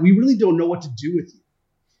they're like, we really don't know what to do with you.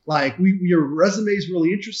 Like your resume is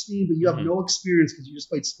really interesting, but you have no experience because you just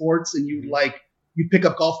played sports and you like you pick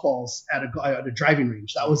up golf balls at a driving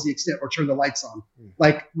range. That was the extent, or turn the lights on.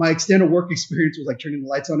 Like my extent of work experience was like turning the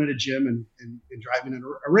lights on at a gym and driving at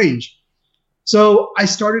a range. So I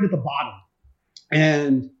started at the bottom,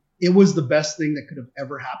 and it was the best thing that could have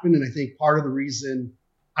ever happened. And I think part of the reason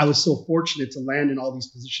I was so fortunate to land in all these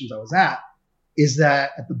positions I was at is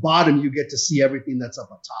that at the bottom, you get to see everything that's up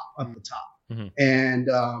the top. Mm-hmm. And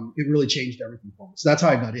it really changed everything for me. So that's how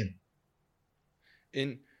I got in.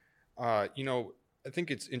 And, I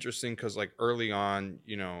think it's interesting because like early on,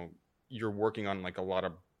 you're working on like a lot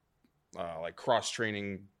of like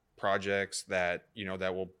cross-training projects that,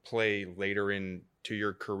 that will play later into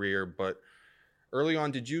your career. But early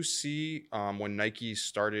on, did you see when Nike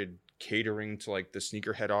started catering to like the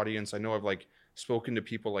sneakerhead audience? I know I've like spoken to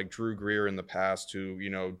people like Drew Greer in the past who,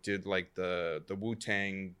 did like the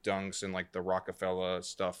Wu-Tang dunks and like the Rockefeller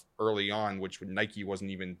stuff early on, which Nike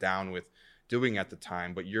wasn't even down with doing at the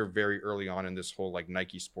time. But you're very early on in this whole like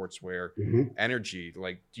Nike sportswear energy.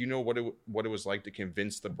 Like, do you know what it was like to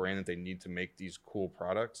convince the brand that they need to make these cool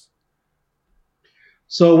products?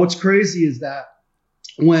 So what's crazy is that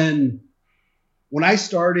when I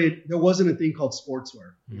started, there wasn't a thing called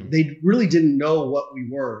sportswear. Mm-hmm. They really didn't know what we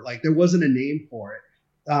were. Like, there wasn't a name for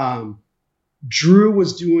it. Drew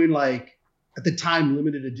was doing like, at the time,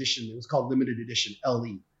 limited edition. It was called limited edition,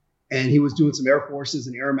 LE. And he was doing some Air Forces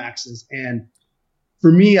and Air Maxes. And for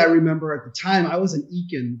me, I remember at the time, I was an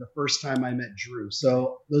Eakin the first time I met Drew.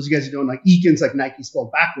 So those of you guys who don't, like, Eakin's like Nike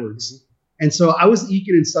spelled backwards. Mm-hmm. And so I was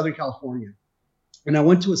Eakin in Southern California. And I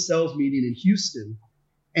went to a sales meeting in Houston.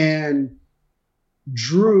 And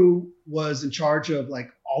Drew was in charge of like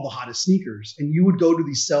all the hottest sneakers, and you would go to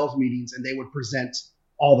these sales meetings and they would present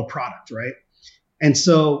all the product, right? And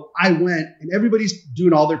so I went, and everybody's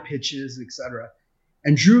doing all their pitches, et cetera.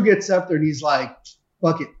 And Drew gets up there and he's like,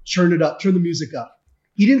 fuck it, turn it up, turn the music up.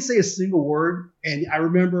 He didn't say a single word. And I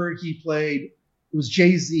remember he played, it was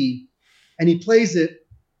Jay-Z, and he plays it,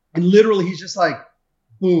 and literally he's just like,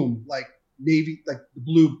 boom, like navy, like the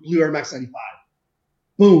blue Air Max 95.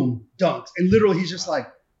 Boom, dunks. And literally he's just like,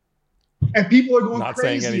 and people are going not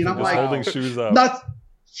crazy. Saying anything, and I'm just like, holding shoes up.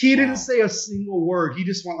 He didn't say a single word. He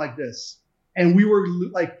just went like this. And we were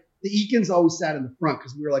like, the Eakins always sat in the front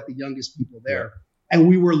because we were like the youngest people there. And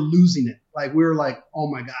we were losing it. Like, we were like, oh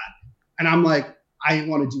my God. And I'm like, I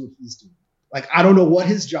want to do what he's doing. Like, I don't know what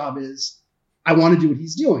his job is. I want to do what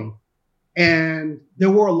he's doing. And there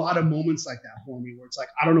were a lot of moments like that for me where it's like,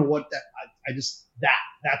 I don't know what that,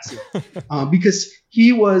 that's it. Because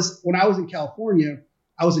he was, when I was in California,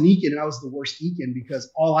 I was an Eakin, and I was the worst Eakin because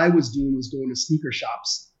all I was doing was going to sneaker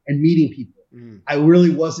shops and meeting people. I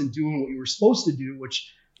really wasn't doing what you were supposed to do,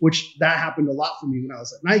 which that happened a lot for me when I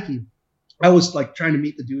was at Nike. I was like trying to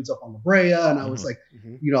meet the dudes up on La Brea, and I was like,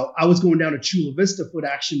 I was going down to Chula Vista Foot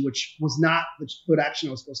Action, which was not the foot action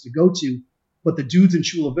I was supposed to go to, but the dudes in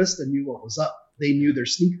Chula Vista knew what was up. They knew their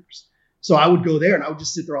sneakers. So I would go there and I would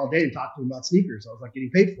just sit there all day and talk to them about sneakers. I was like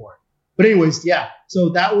getting paid for it. But anyways, yeah. So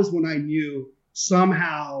that was when I knew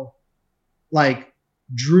somehow, like,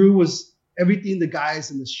 Drew was everything the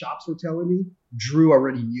guys in the shops were telling me. Drew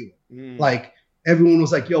already knew it. Like, everyone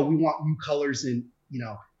was like, yo, we want new colors in,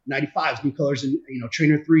 95s, new colors in,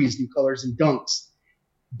 trainer 3s, new colors in dunks.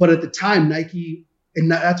 But at the time, Nike,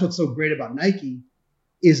 and that's what's so great about Nike,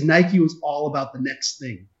 is Nike was all about the next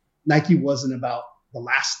thing. Nike wasn't about the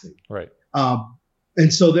last thing. Right.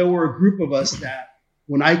 And so there were a group of us that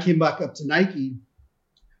when I came back up to Nike,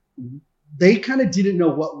 they kind of didn't know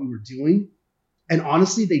what we were doing. And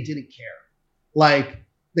honestly, they didn't care. Like,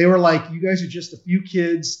 they were like, you guys are just a few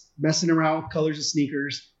kids messing around with colors of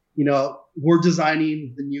sneakers. We're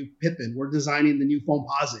designing the new Pippin. We're designing the new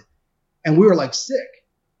Foamposite. And we were like, sick,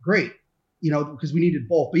 great, because we needed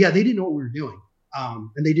both. But yeah, they didn't know what we were doing.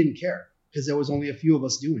 And they didn't care because there was only a few of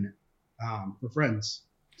us doing it for friends.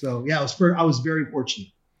 So yeah, I was very fortunate.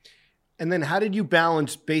 And then how did you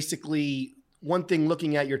balance basically one thing,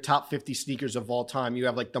 looking at your top 50 sneakers of all time, you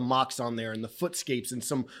have like the Mocs on there and the Footscapes and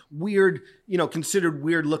some weird, considered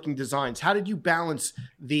weird looking designs. How did you balance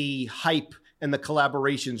the hype and the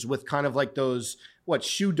collaborations with kind of like those,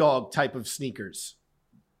 shoe dog type of sneakers?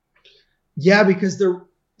 Yeah, because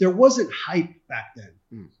there wasn't hype back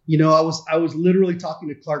then. I was literally talking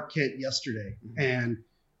to Clark Kent yesterday, and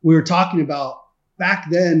we were talking about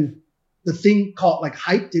back then, the thing called like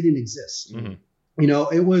hype didn't exist.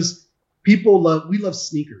 It was we love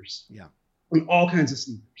sneakers. Yeah. And all kinds of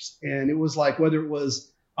sneakers. And it was like, whether it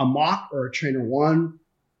was a Moc or a Trainer 1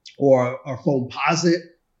 or a Foamposite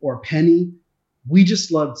or a Penny, we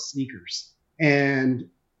just loved sneakers. And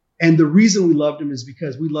the reason we loved them is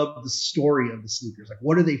because we loved the story of the sneakers. Like,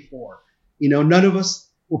 what are they for? None of us,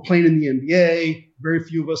 were playing in the NBA. Very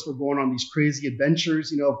few of us were going on these crazy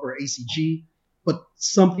adventures, for ACG. But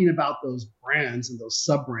something about those brands and those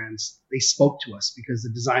sub brands, they spoke to us because the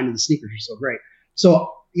design of the sneakers are so great.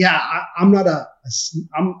 So yeah, I'm not a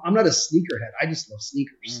sneakerhead. I just love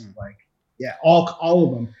sneakers. All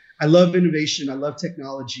of them. I love innovation. I love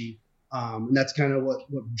technology. And that's kind of what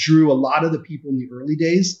drew a lot of the people in the early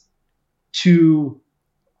days to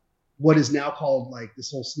what is now called like this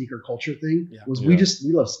whole sneaker culture thing. We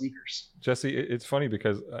love sneakers. Jesse, it's funny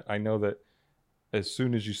because I know that as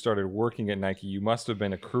soon as you started working at Nike, you must have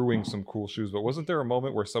been accruing some cool shoes, but wasn't there a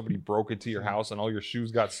moment where somebody broke into your house and all your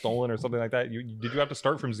shoes got stolen or something like that? Did you have to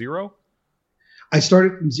start from zero? I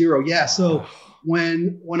started from zero. Yeah. So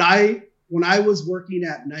when I was working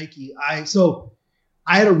at Nike, I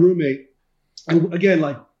had a roommate, and again,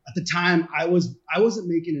 like at the time I wasn't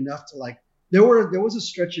making enough to like, there was a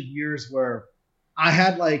stretch of years where I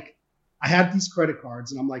had these credit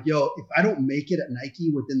cards and I'm like, yo, if I don't make it at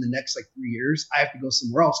Nike within the next like 3 years, I have to go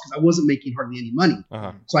somewhere else because I wasn't making hardly any money.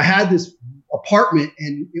 So I had this apartment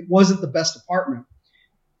and it wasn't the best apartment.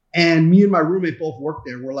 And me and my roommate both worked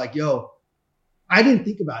there. We're like, yo, I didn't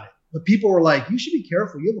think about it, but people were like, you should be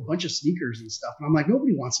careful. You have a bunch of sneakers and stuff. And I'm like,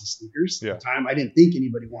 nobody wants these sneakers. At the time, I didn't think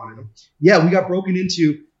anybody wanted them. Yeah, we got broken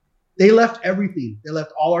into. They left everything. They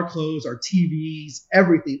left all our clothes, our TVs,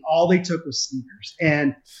 everything. All they took was sneakers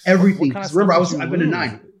and everything. Because remember, I've been a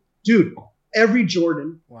 9. Dude, every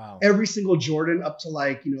Jordan, every single Jordan up to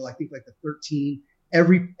like, I think like the 13,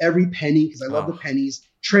 every penny, because I love the pennies.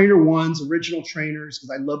 Trainer 1s, original trainers,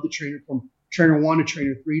 because I love the trainer from Trainer 1 to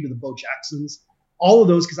Trainer 3 to the Bo Jacksons. All of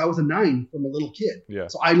those because I was a 9 from a little kid. Yeah.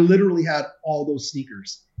 So I literally had all those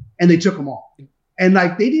sneakers and they took them all. And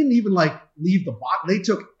like, they didn't even like leave the box. They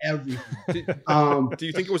took everything. Do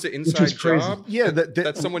you think it was an inside job? Yeah.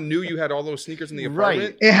 That someone knew you had all those sneakers in the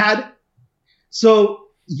apartment? It had. So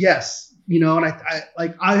yes, and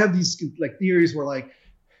I have these like theories where like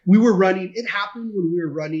we were running, it happened when we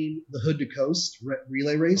were running the Hood to Coast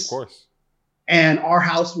relay race. Of course. And our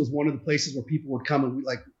house was one of the places where people would come and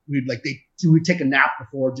we'd take a nap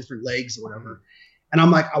before different legs or whatever. And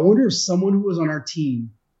I'm like, I wonder if someone who was on our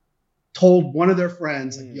team told one of their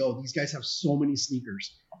friends, like, yo, these guys have so many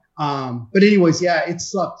sneakers. But anyways, yeah, it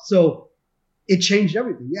sucked. So it changed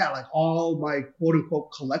everything. Yeah, like all my quote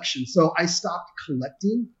unquote collection. So I stopped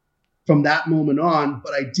collecting from that moment on,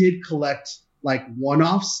 but I did collect like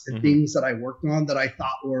one-offs and things that I worked on that I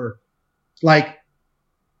thought were like,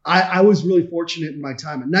 I was really fortunate in my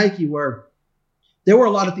time at Nike where there were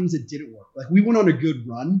a lot of things that didn't work. Like we went on a good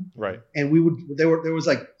run, right? And there was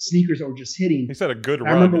like sneakers that were just hitting. He said a good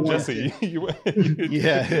run, Jesse.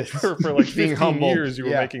 For like 15 years, you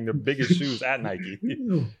were making the biggest shoes at Nike.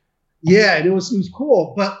 Yeah, and it was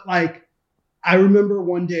cool. But like, I remember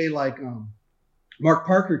one day, like Mark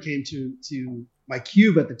Parker came to my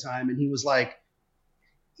cube at the time, and he was like,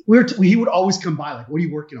 he would always come by, like, what are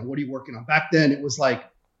you working on? What are you working on? Back then, it was like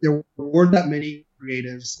there weren't that many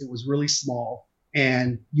creatives. It was really small.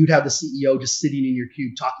 And you'd have the CEO just sitting in your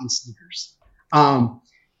cube talking sneakers. And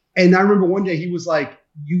I remember one day he was like,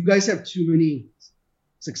 you guys have too many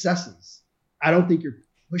successes. I don't think you're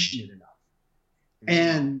pushing it enough.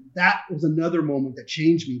 And that was another moment that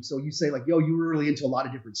changed me. So you say like, yo, you were really into a lot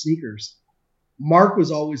of different sneakers. Mark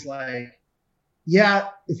was always like, yeah,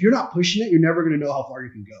 if you're not pushing it, you're never going to know how far you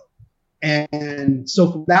can go. And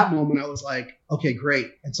so from that moment, I was like, okay,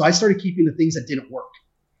 great. And so I started keeping the things that didn't work.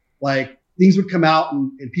 Like, things would come out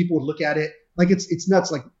and people would look at it like it's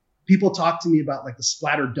nuts. Like people talk to me about like the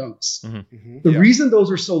splatter dunks. The reason those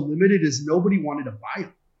are so limited is nobody wanted to buy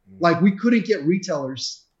them. Like we couldn't get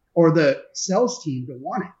retailers or the sales team to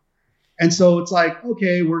want it. And so it's like,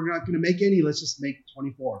 okay, we're not going to make any. Let's just make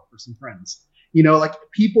 24 for some friends. Like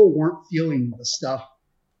people weren't feeling the stuff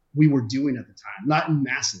we were doing at the time, not in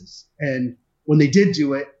masses. And when they did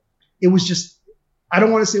do it, it was just, I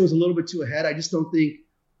don't want to say it was a little bit too ahead. I just don't think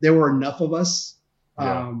there were enough of us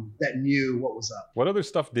that knew what was up. What other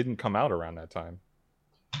stuff didn't come out around that time?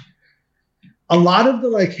 A lot of the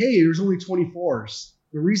like, hey, there's only 24s.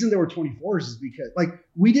 The reason there were 24s is because like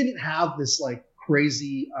we didn't have this like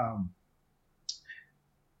crazy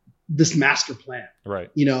this master plan. Right.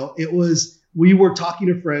 It was, we were talking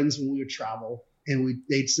to friends when we would travel and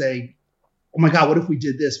they'd say, oh my God, what if we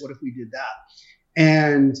did this? What if we did that?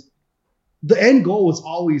 And the end goal was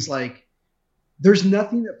always like, there's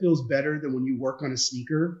nothing that feels better than when you work on a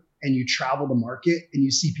sneaker and you travel the market and you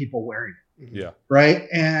see people wearing it. Yeah. Right.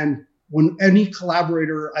 And when any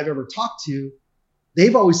collaborator I've ever talked to,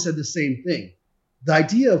 they've always said the same thing. The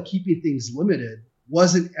idea of keeping things limited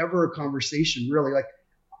wasn't ever a conversation really. Like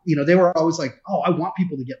they were always like, oh, I want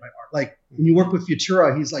people to get my art. Like when you work with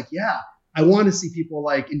Futura, he's like, yeah, I want to see people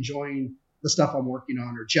like enjoying the stuff I'm working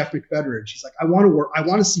on. Or Jeff McFedridge, he's like, I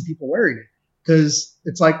want to see people wearing it because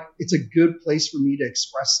it's like it's a good place for me to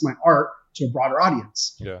express my art to a broader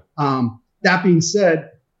audience. Yeah. That being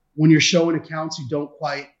said, when you're showing accounts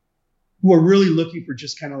who are really looking for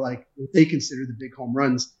just kind of like what they consider the big home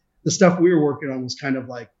runs, the stuff we were working on was kind of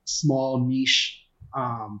like small niche.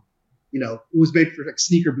 It was made for like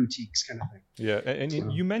sneaker boutiques kind of thing. Yeah.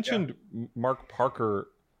 And you mentioned Mark Parker.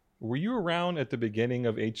 Were you around at the beginning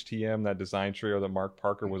of HTM, that design trio that Mark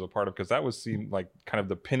Parker was a part of? Because that seemed like kind of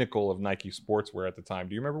the pinnacle of Nike sportswear at the time.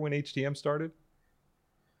 Do you remember when HTM started?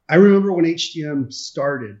 I remember when HTM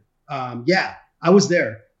started. Yeah, I was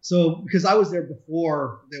there. So because I was there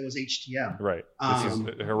before there was HTM. Right. This is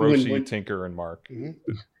Hiroshi, Tinker, and Mark.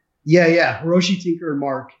 Mm-hmm. Yeah. Hiroshi, Tinker, and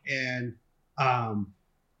Mark. And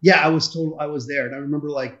I was there. And I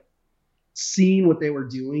remember like seeing what they were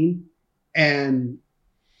doing and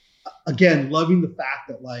again, loving the fact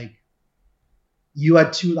that like you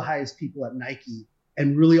had two of the highest people at Nike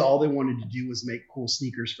and really all they wanted to do was make cool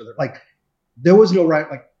sneakers for there was no right,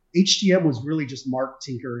 like HTM was really just Mark,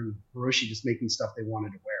 Tinker, and Hiroshi just making stuff they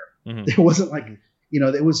wanted to wear. Mm-hmm. It wasn't like,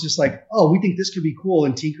 it was just like, oh, we think this could be cool.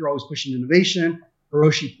 And Tinker always pushing innovation,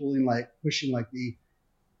 Hiroshi pushing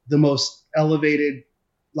the most elevated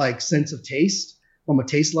like sense of taste from a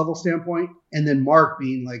taste level standpoint. And then Mark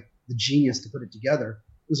being like the genius to put it together.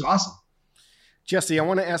 It was awesome. Jesse, I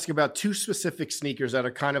want to ask about two specific sneakers that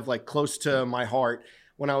are kind of like close to my heart.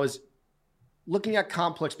 When I was looking at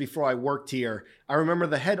Complex before I worked here, I remember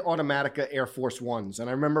the Head Automatica Air Force Ones. And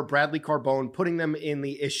I remember Bradley Carbone putting them in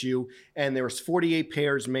the issue, and there was 48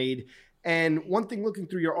 pairs made. And one thing, looking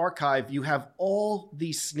through your archive, you have all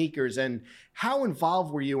these sneakers. And how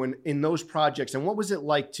involved were you in those projects? And what was it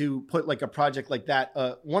like to put like a project like that?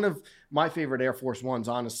 One of my favorite Air Force Ones,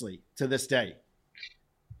 honestly, to this day.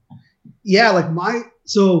 Yeah,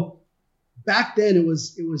 so back then it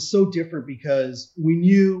was so different because we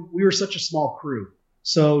knew we were such a small crew.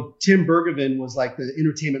 So Tim Bergevin was like the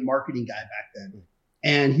entertainment marketing guy back then.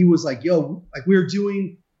 And he was like, yo, like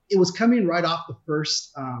it was coming right off the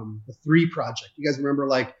first, the 3 project. You guys remember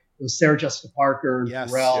like it was Sarah Jessica Parker and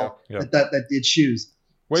Pharrell that did shoes.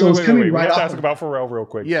 Wait. We have to ask about Pharrell real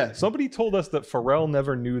quick. Yeah. Somebody told us that Pharrell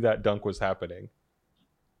never knew that dunk was happening.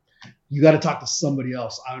 You got to talk to somebody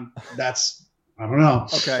else. I don't know.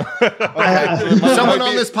 Okay. Someone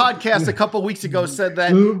on this podcast a couple weeks ago said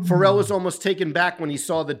that Pharrell was almost taken back when he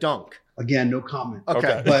saw the dunk. Again, no comment.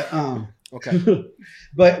 Okay. But okay.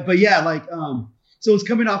 but yeah, so it's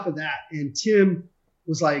coming off of that, and Tim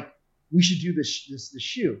was like, "We should do this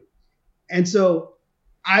shoe," and so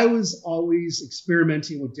I was always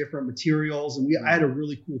experimenting with different materials, and I had a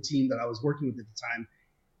really cool team that I was working with at the time.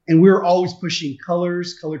 And we were always pushing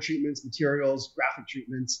colors, color treatments, materials, graphic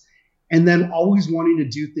treatments, and then always wanting to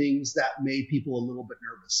do things that made people a little bit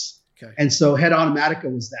nervous. Okay. And so Head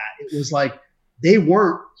Automatica was that. It was like they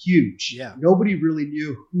weren't huge. Yeah. Nobody really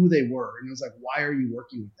knew who they were. And it was like, why are you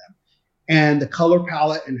working with them? And the color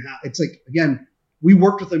palette and how it's like, again, we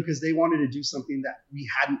worked with them because they wanted to do something that we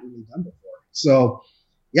hadn't really done before. So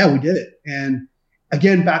yeah, we did it. And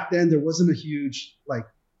again, back then there wasn't a huge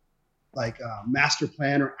master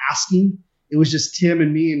plan or asking. It was just Tim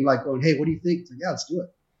and me and like going, hey, what do you think? Like, yeah, let's do it.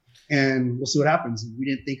 And we'll see what happens. And we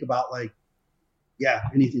didn't think about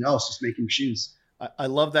anything else, just making shoes. I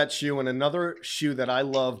love that shoe. And another shoe that I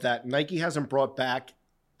love that Nike hasn't brought back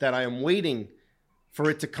that I am waiting for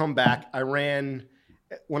it to come back.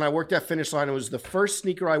 When I worked at Finish Line, it was the first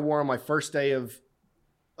sneaker I wore on my first day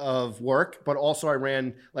of work, but also I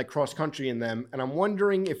ran like cross country in them. And I'm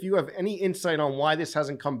wondering if you have any insight on why this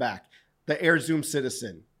hasn't come back. The Air Zoom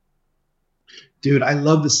Citizen. Dude, I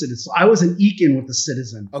love the Citizen. So I was an Ekin with the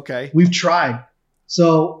Citizen. Okay. We've tried.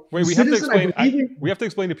 So wait, we have to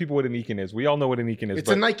explain to people what an Ekin is. We all know what an Ekin is.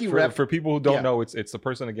 It's a Nike rep. For people who don't know, it's the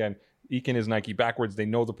person, again, Ekin is Nike backwards. They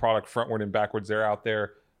know the product frontward and backwards. They're out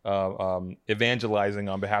there evangelizing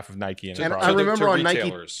on behalf of Nike. And I remember on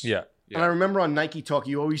Nike. Yeah. And I remember on Nike Talk,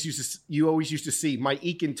 you always used to see, my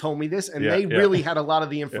Ekin told me this, and they really had a lot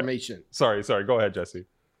of the information. Yeah. Sorry. Go ahead, Jesse.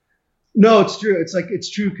 No, it's true. It's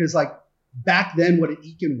true because like back then, what an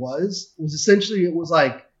Ekin was essentially it was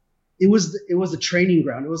a training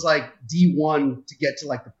ground. It was like D1 to get to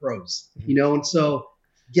like the pros, And so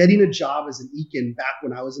getting a job as an Ekin back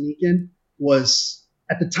when I was an Ekin was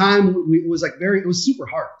at the time it was super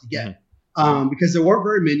hard to get because there weren't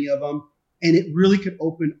very many of them. And it really could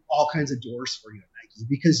open all kinds of doors for you at Nike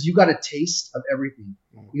because you got a taste of everything.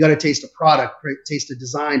 You got a taste of product, a taste of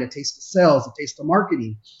design, a taste of sales, a taste of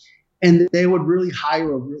marketing. And they would really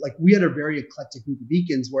hire we had a very eclectic group of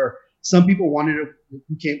Eakins where some people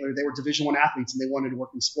they were Division I athletes and they wanted to work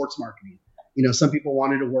in sports marketing. Some people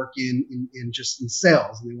wanted to work in just in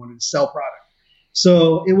sales and they wanted to sell product.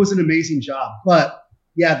 So it was an amazing job. But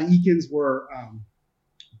yeah, the Eakins were,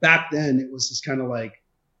 back then it was just kind of like,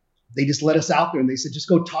 they just let us out there and they said, just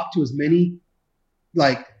go talk to as many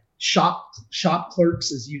like shop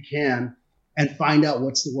clerks as you can and find out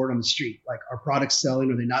what's the word on the street. Like, are products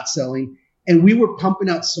selling? Are they not selling? And we were pumping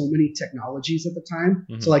out so many technologies at the time.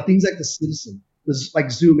 Mm-hmm. So like things like the Citizen,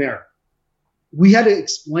 like Zoom Air. We had to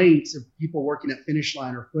explain to people working at Finish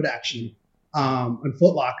Line or Foot Action and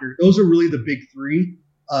Foot Locker. Those are really the big three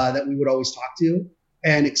that we would always talk to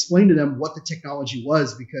and explain to them what the technology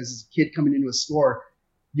was, because as a kid coming into a store,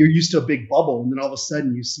 you're used to a big bubble. And then all of a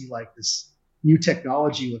sudden you see like this new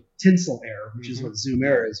technology with tinsel air, which is what Zoom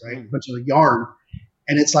Air is, right? A bunch of yarn.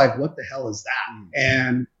 And it's like, what the hell is that?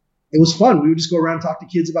 And it was fun. We would just go around and talk to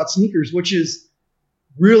kids about sneakers, which is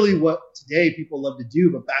really what today people love to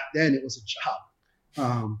do. But back then it was a job.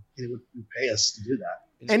 And it would pay us to do that.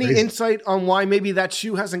 It's Any insight on why maybe that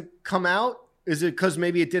shoe hasn't come out? Is it because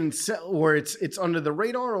maybe it didn't sell, or it's under the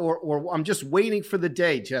radar, or I'm just waiting for the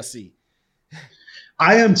day, Jesse?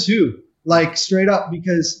 I am too. Like straight up,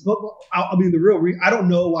 because I mean, I don't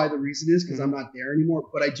know why the reason is, because I'm not there anymore,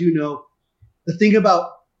 but I do know the thing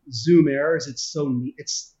about Zoom Air is it's so neat.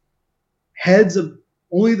 It's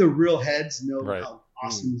only the real heads know how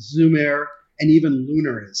awesome Zoom Air and even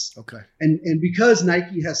Lunar is. Okay. And because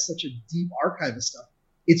Nike has such a deep archive of stuff,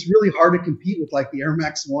 it's really hard to compete with like the Air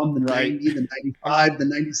Max 1, the 90, the 95, the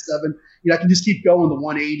 97. I can just keep going, the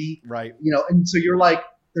 180. Right. And so you're like,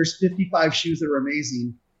 there's 55 shoes that are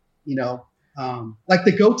amazing. Like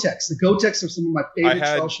the Go-Tex. The Go-Tex are some of my favorite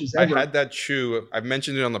trail shoes ever. I had that shoe. I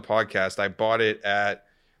mentioned it on the podcast. I bought it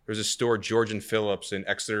there's a store, George and Phillips in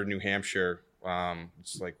Exeter, New Hampshire.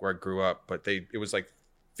 It's like where I grew up, but it was like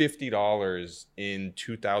 $50 in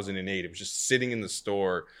 2008. It was just sitting in the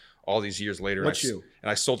store all these years later. What shoe?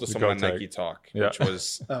 And I sold to someone on Nike Talk,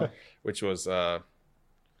 which was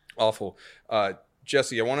awful.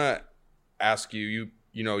 Jesse, I want to ask you,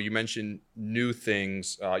 you mentioned new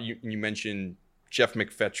things. You mentioned Jeff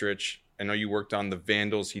McFetrich. I know you worked on the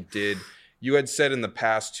Vandals. He did. You had said in the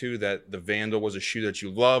past too that the Vandal was a shoe that you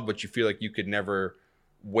love, but you feel like you could never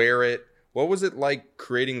wear it. What was it like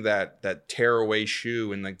creating that tearaway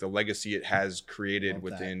shoe and like the legacy it has created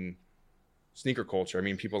within sneaker culture? I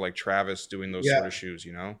mean, people like Travis doing those sort of shoes,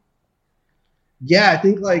 Yeah, I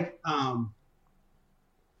think like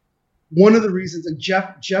one of the reasons, and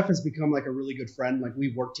Jeff has become like a really good friend. Like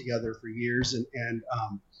we've worked together for years, and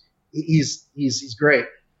he's great.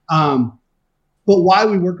 But why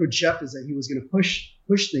we worked with Jeff is that he was going to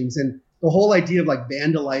push things, and the whole idea of like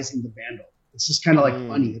vandalizing the Vandal. It's just kind of like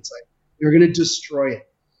funny. It's like you're going to destroy it.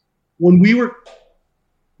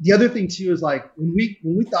 The other thing too is like when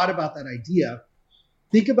we thought about that idea,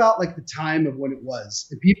 think about like the time of when it was,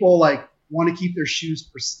 and people like want to keep their shoes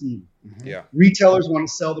pristine. Yeah. Retailers want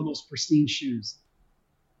to sell the most pristine shoes.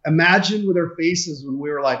 Imagine with our faces when we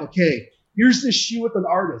were like, okay, here's this shoe with an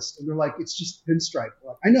artist. And they're like, it's just pinstripe.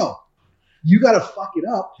 We're like, I know. You got to fuck it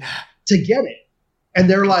up to get it. And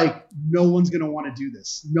they're like, no one's going to want to do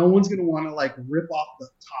this. No one's going to want to like rip off the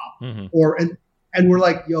top and we're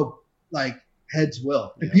like, yo, like heads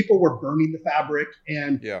will. And people were burning the fabric.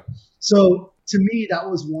 And so to me, that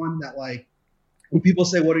was one that like, when people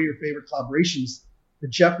say, what are your favorite collaborations? The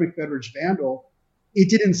Jeff McFetrich Vandal, it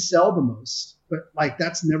didn't sell the most, but like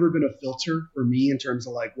that's never been a filter for me in terms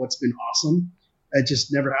of like what's been awesome. It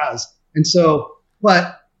just never has. And so,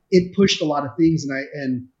 but it pushed a lot of things.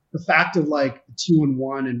 And the fact of like the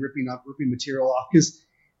 2-in-1 and ripping material off, because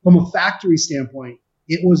from a factory standpoint,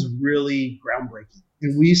 it was really groundbreaking.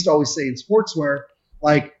 And we used to always say in sportswear,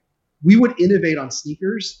 like we would innovate on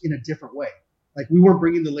sneakers in a different way. Like we weren't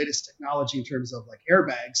bringing the latest technology in terms of like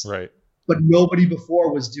airbags, right? But nobody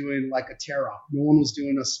before was doing like a tear off. No one was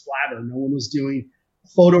doing a splatter. No one was doing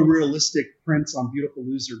photorealistic prints on Beautiful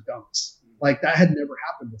Loser dunks. Like that had never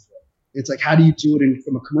happened before. It's like, how do you do it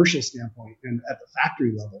from a commercial standpoint and at the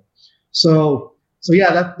factory level? So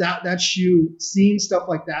yeah, that shoe, seeing stuff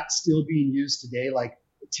like that still being used today, like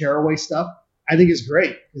the tearaway stuff, I think is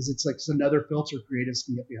great because it's like another filter creatives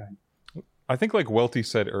can get behind. I think like Welty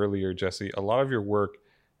said earlier, Jesse, a lot of your work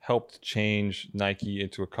helped change Nike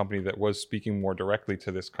into a company that was speaking more directly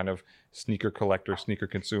to this kind of sneaker collector, sneaker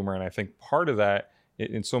consumer. And I think part of that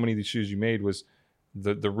in so many of these shoes you made was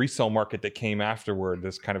the resale market that came afterward,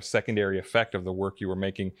 this kind of secondary effect of the work you were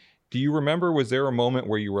making. Do you remember, was there a moment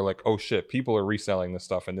where you were like, oh shit, people are reselling this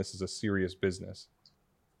stuff and this is a serious business?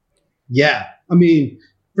 Yeah. I mean,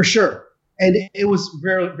 For sure. And it was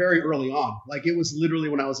very, very early on. Like it was literally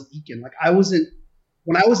when I was in Eakin. Like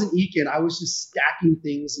when I was in Eakin, I was just stacking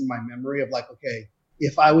things in my memory of like, okay,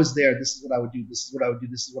 if I was there, this is what I would do. This is what I would do.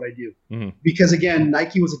 This is what I do. Mm-hmm. Because again,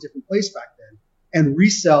 Nike was a different place back then, and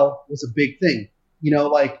resell was a big thing. You know,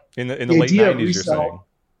 like in the late 90s, resell, you're saying.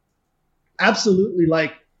 Absolutely.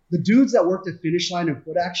 Like the dudes that worked at Finish Line and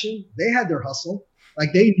Foot Action, they had their hustle.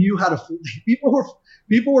 Like they knew how to flip. People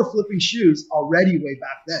were flipping shoes already way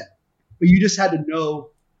back then, but you just had to know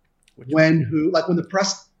when, who, like when the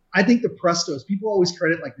I think the Prestos, people always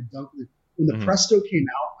credit like the Dunk. When the Presto came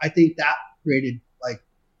out, I think that created like,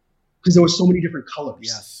 because there were so many different colors.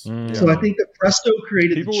 Yes. So I think the Presto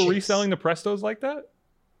created. People were reselling the Prestos like that?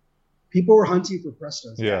 People were hunting for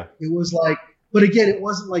Prestos. Yeah. It was like, but again, it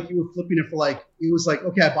wasn't like you were flipping it for like, it was like,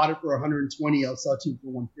 okay, I bought it for 120. I'll sell it to you for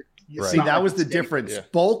 150. Right. See, that was the difference. Yeah.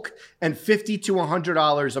 Bulk and $50 to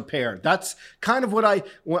 $100 a pair. That's kind of what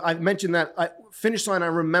I mentioned that Finish Line. I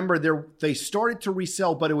remember they started to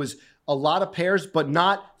resell, but it was a lot of pairs, but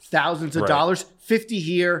not thousands of dollars. 50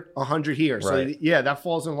 here, 100 here. So yeah, that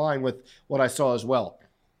falls in line with what I saw as well.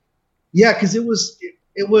 Yeah, because it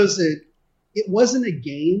wasn't a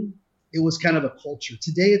game. It was kind of a culture.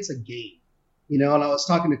 Today, it's a game. You know, and I was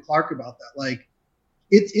talking to Clark about that. Like,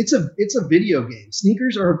 it's a video game.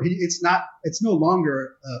 Sneakers are it's no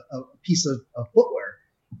longer a piece of footwear.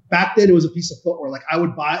 Back then, it was a piece of footwear. Like I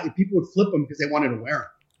would buy, people would flip them because they wanted to wear them.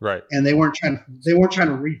 Right. And they weren't trying to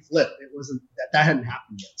reflip. It wasn't that hadn't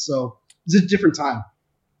happened yet. So it's a different time.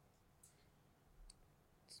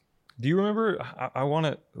 Do you remember? I want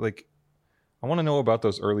to know about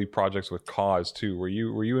those early projects with Cause too. Were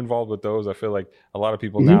you involved with those? I feel like a lot of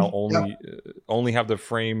people now only have the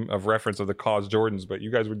frame of reference of the Cause Jordans, but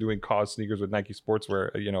you guys were doing Cause sneakers with Nike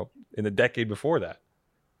Sportswear, you know, in the decade before that.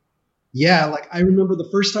 Yeah, like I remember the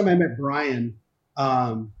first time I met Brian.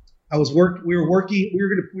 We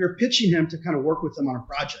were pitching him to kind of work with him on a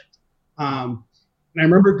project. And I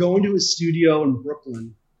remember going to his studio in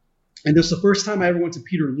Brooklyn, and this was the first time I ever went to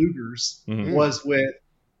Peter Luger's.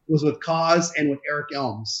 Was with Cause and with Eric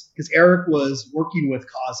Elms, because Eric was working with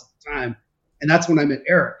Cause at the time, and that's when I met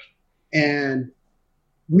Eric. And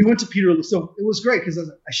we went to Peter. So it was great because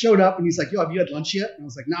I showed up and he's like, "Yo, have you had lunch yet?" And I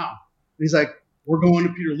was like, "No." And he's like, "We're going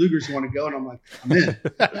to Peter Luger's. You want to go?" And I'm like, "I'm in."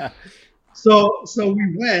 So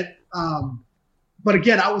we went. But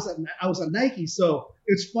again, I was at Nike, so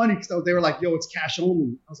it's funny because they were like, "Yo, it's cash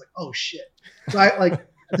only." I was like, "Oh shit!" So I like at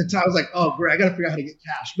the time I was like, "Oh great, I got to figure out how to get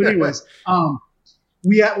cash." But anyways,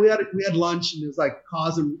 we had lunch, and it was like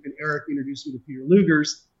Cause and Eric introduced me to Peter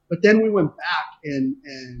Luger's. But then we went back,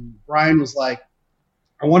 and Brian was like,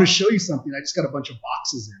 "I want to show you something. I just got a bunch of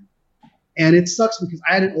boxes in," and it sucks because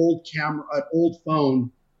I had an old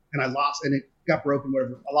phone, and it got broken.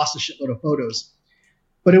 Whatever, I lost a shitload of photos.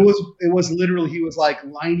 But it was literally, he was like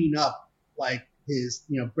lining up like his,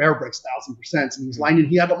 Bear Bricks 1,000%. And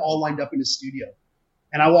he had them all lined up in his studio.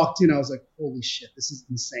 And I walked in, I was like, holy shit, this is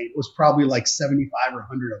insane. It was probably like 75 or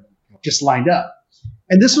 100 of them just lined up.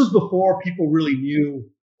 And this was before people really knew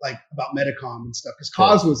like about Metacom and stuff, because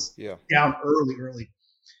Cause was down early.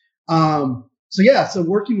 So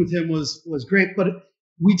working with him was great. But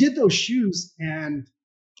we did those shoes, and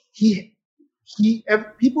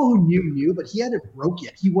people who knew, but he hadn't broke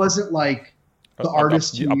yet. He wasn't like the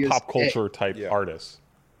artist a pop culture type artist.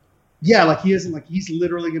 Yeah, like he isn't like he's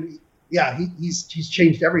literally gonna. Yeah, he's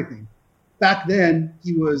changed everything. Back then,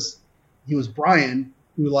 he was Brian,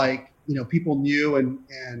 who people knew,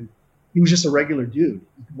 and he was just a regular dude.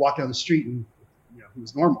 You could walk down the street and he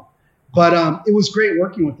was normal. But it was great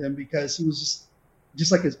working with him because he was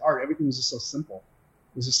just like his art. Everything was just so simple.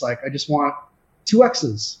 It was just like, I just want 2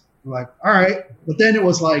 X's. I'm like, all right. But then it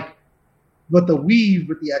was like, but the weave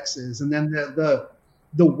with the X's, and then the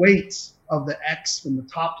weight of the X from the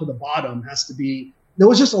top to the bottom has to be, there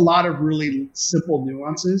was just a lot of really simple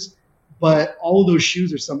nuances, but all of those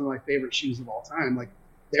shoes are some of my favorite shoes of all time. Like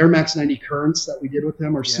the Air Max 90 Currents that we did with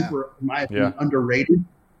them are super, in my opinion, underrated.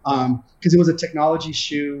 Because it was a technology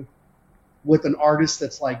shoe with an artist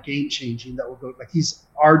that's like game changing, that will go, like he's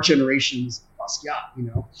our generation's Basquiat,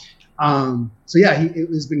 it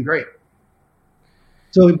has been great.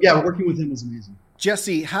 So working with him was amazing.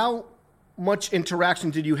 Jesse, how much interaction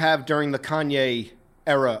did you have during the Kanye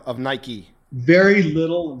era of Nike? Very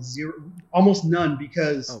little, zero, almost none,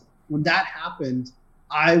 because when that happened,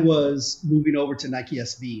 I was moving over to Nike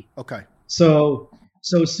SB. Okay. So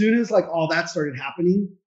as soon as like all that started happening,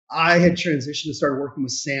 I had transitioned to start working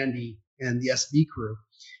with Sandy and the SB crew.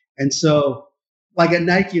 And so like at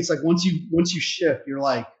Nike, it's like once you shift, you're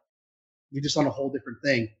just on a whole different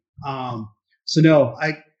thing.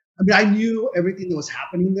 I mean, I knew everything that was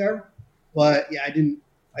happening there, but yeah, I didn't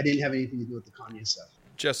have anything to do with the Kanye stuff.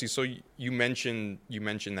 Jesse, so you mentioned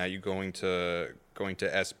that you going to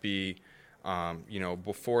SB.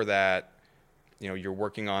 Before that, you're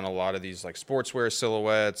working on a lot of these like sportswear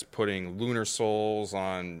silhouettes, putting lunar soles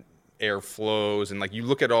on Air Flows, and like you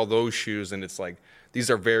look at all those shoes, and it's like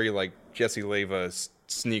these are very like Jesse Leyva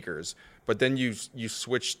sneakers. But then you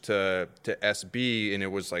switched to SB, and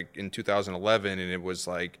it was like in 2011, and it was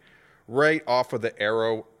like right off of the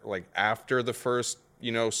arrow, like after the first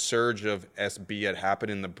surge of SB had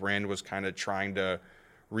happened, and the brand was kind of trying to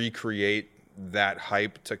recreate that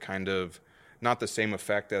hype to kind of not the same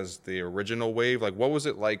effect as the original wave. Like, what was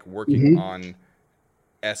it like working on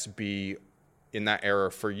SB in that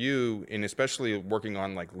era for you, and especially working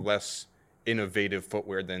on like less innovative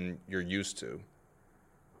footwear than you're used to?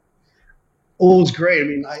 Oh, it was great. I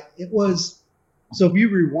mean, so if you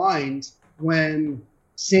rewind, when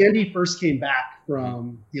Sandy first came back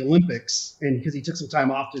from the Olympics, and because he took some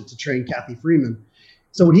time off to train Kathy Freeman.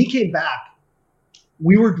 So when he came back,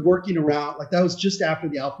 we were working around, like that was just after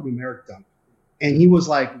the Alpha Numeric dunk. And he was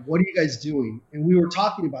like, what are you guys doing? And we were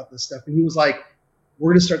talking about this stuff. And he was like,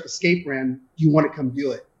 we're going to start the skate brand. Do you want to come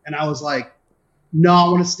do it? And I was like, no, I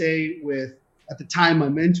want to stay with, at the time, my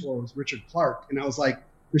mentor was Richard Clark. And I was like,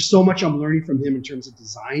 there's so much I'm learning from him in terms of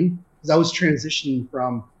design, because I was transitioning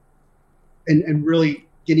from and really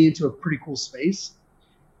getting into a pretty cool space.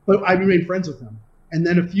 But I remained friends with him. And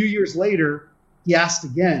then a few years later, he asked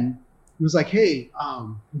again. He was like, hey,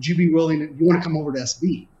 would you be willing you want to come over to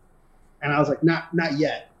SB? And I was like, not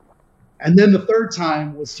yet. And then the third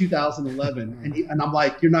time was 2011. And I'm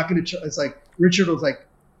like, you're not going to, it's like, Richard was like,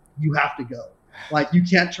 you have to go. Like, you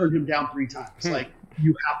can't turn him down 3 times. Like,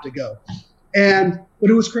 you have to go. But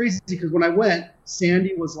it was crazy because when I went,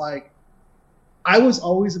 Sandy was like, I was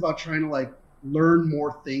always about trying to like learn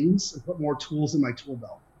more things and put more tools in my tool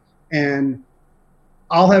belt. And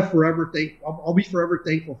I'll be forever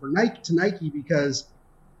thankful for Nike because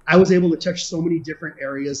I was able to touch so many different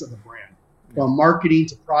areas of the brand, from marketing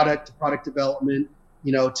to product development,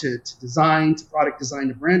 to design, to product design,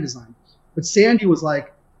 to brand design. But Sandy was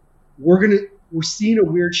like, we're seeing a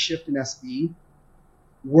weird shift in SB.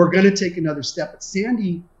 We're going to take another step. But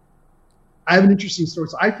Sandy, I have an interesting story.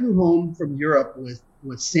 So I flew home from Europe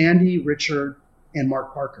with Sandy, Richard, and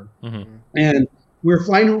Mark Parker. Mm-hmm. And we were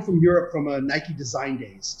flying home from Europe from a Nike Design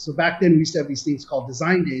Days. So back then we used to have these things called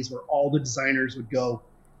Design Days where all the designers would go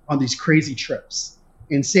on these crazy trips.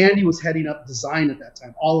 And Sandy was heading up design at that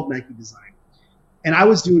time, all of Nike design. And I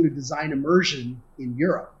was doing a design immersion in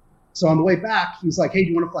Europe. So on the way back, he was like, hey, do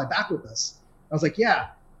you want to fly back with us? I was like, yeah.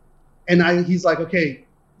 And he's like, okay,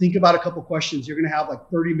 think about a couple questions. You're going to have like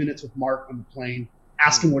 30 minutes with Mark on the plane.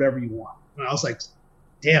 Ask him whatever you want. And I was like,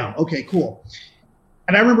 damn, okay, cool.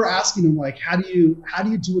 And I remember asking him, like, how do you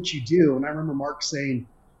do what you do? And I remember Mark saying,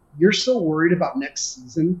 you're so worried about next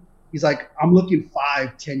season. He's like, I'm looking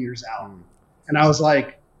 5-10 years out. And I was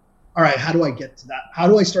like, all right, how do I get to that? How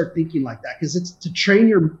do I start thinking like that? Because it's to train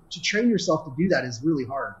yourself to do that is really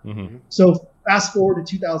hard. Mm-hmm. So fast forward to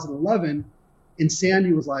 2011, and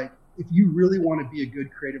Sandy was like, if you really want to be a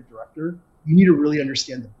good creative director, you need to really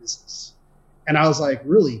understand the business. And I was like,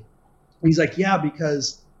 really? And he's like, yeah,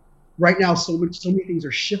 because right now so many things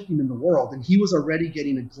are shifting in the world. And he was already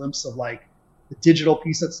getting a glimpse of like the digital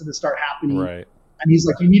piece that's going to start happening. Right. And he's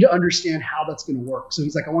like, you need to understand how that's going to work. So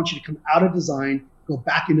he's like, I want you to come out of design, go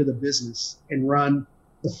back into the business and run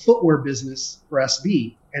the footwear business for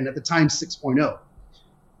SB. And at the time, 6.0,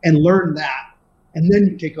 and learn that. And then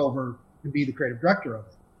you take over and be the creative director of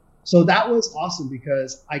it. So that was awesome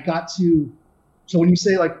because I got to, so when you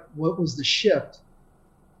say like, what was the shift?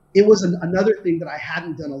 It was another thing that I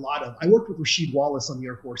hadn't done a lot of. I worked with Rasheed Wallace on the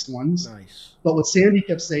Air Force Ones. Nice. But what Sandy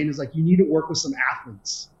kept saying is like, you need to work with some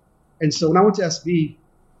athletes. And so when I went to SB,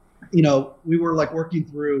 we were like working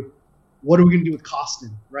through what are we going to do with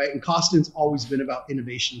Costin, right? And Costin's always been about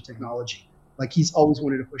innovation and technology. Like he's always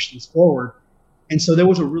wanted to push things forward. And so there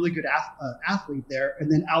was a really good athlete there.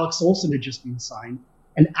 And then Alex Olson had just been signed.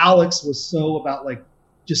 And Alex was so about like,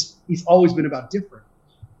 he's always been about different.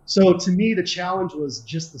 So to me, the challenge was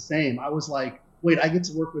just the same. I was like, wait, I get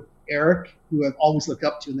to work with Eric, who I've always looked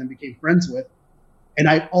up to and then became friends with. And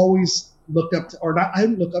I always looked up to, I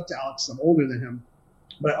didn't look up to Alex, I'm older than him,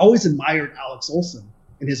 but I always admired Alex Olson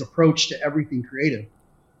and his approach to everything creative.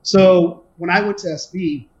 So when I went to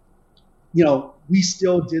SB, we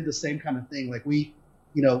still did the same kind of thing. Like if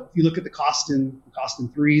you look at the Costin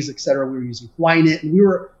 3s, et cetera, we were using Flyknit, and we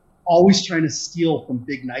were always trying to steal from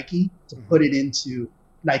big Nike to put it into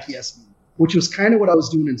Nike SB, which was kind of what I was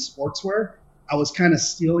doing in sportswear. I was kind of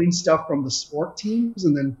stealing stuff from the sport teams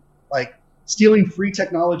and then like stealing free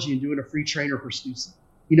technology and doing a free trainer for Stussy.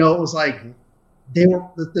 You know, it was like they were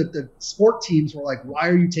the sport teams were like, why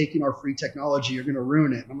are you taking our free technology? You're going to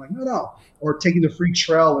ruin it. And I'm like, no. Or taking the free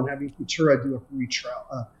trail and having Futura do a free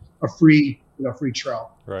trail, free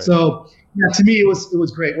trail. Right. So yeah, to me, it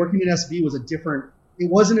was great. Working in SV was it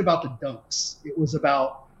wasn't about the dunks. It was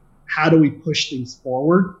about how do we push things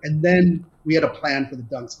forward? And then we had a plan for the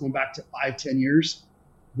dunks going back to 5-10 years.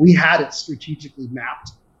 We had it strategically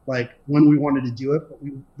mapped, like when we wanted to do it.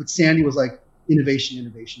 But Sandy was like,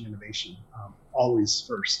 innovation, always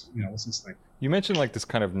first, was his thing. You mentioned like this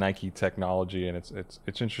kind of Nike technology, and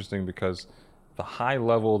it's interesting because the high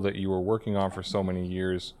level that you were working on for so many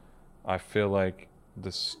years, I feel like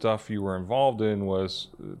the stuff you were involved in was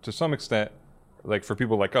to some extent, like for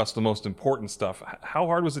people like us, the most important stuff. How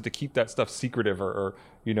hard was it to keep that stuff secretive, or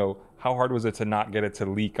how hard was it to not get it to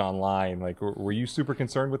leak online? Like, were you super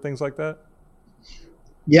concerned with things like that?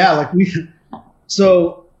 Yeah,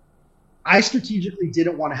 so I strategically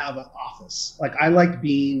didn't want to have an office. Like I liked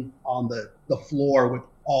being on the floor with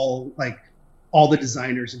all the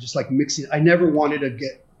designers and just like mixing. I never wanted to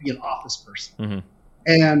be an office person. Mm-hmm.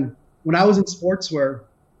 And when I was in sportswear,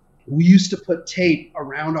 we used to put tape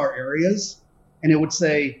around our areas and it would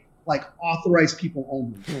say like authorized people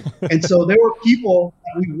only. And so there were people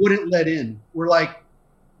that we wouldn't let in. We're like,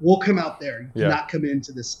 we'll come out there. You cannot come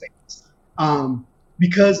into this space.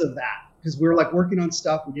 Because of that. Because we were like working on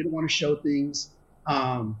stuff. We didn't want to show things.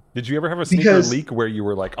 Did you ever have a sneaker leak where you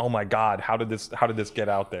were like, oh my God, how did this get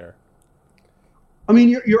out there? I mean,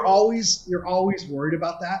 you're always worried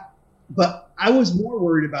about that. But I was more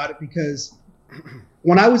worried about it because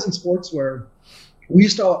when I was in sportswear, I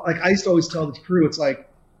used to always tell the crew, it's like,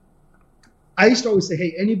 I used to always say,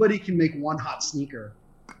 hey, anybody can make one hot sneaker.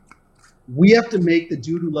 We have to make the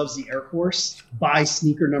dude who loves the Air Force buy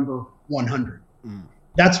sneaker number 100.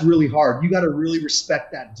 That's really hard. You got to really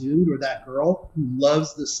respect that dude or that girl who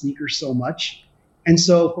loves the sneaker so much. And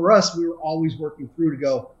so for us, we were always working through to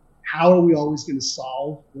go, how are we always going to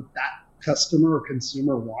solve what that customer or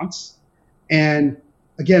consumer wants? And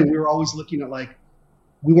again, we were always looking at like,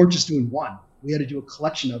 we weren't just doing one. We had to do a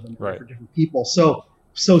collection of them for different people. So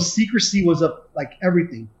secrecy was like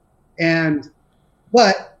everything.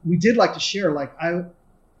 But we did like to share, like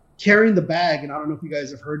carrying the bag. And I don't know if you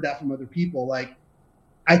guys have heard that from other people. Like,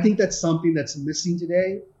 I think that's something that's missing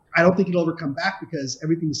today. I don't think it'll ever come back because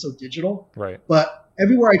everything is so digital. Right. But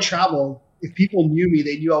everywhere I travel, if people knew me,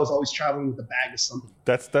 they knew I was always traveling with a bag of something.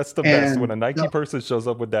 That's the best. When a Nike person shows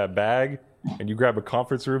up with that bag and you grab a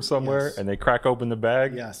conference room somewhere and they crack open the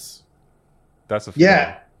bag. Yes. That's a feeling.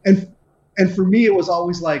 Yeah. And for me, it was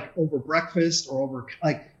always like over breakfast or over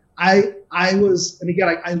like I was, and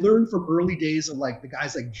again, I learned from early days of like the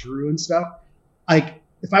guys like Drew and stuff. Like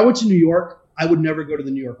if I went to New York, I would never go to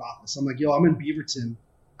the New York office. I'm like, yo, I'm in Beaverton.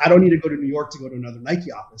 I don't need to go to New York to go to another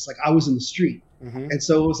Nike office. Like I was in the street. Mm-hmm. And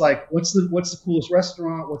so it was like, what's the coolest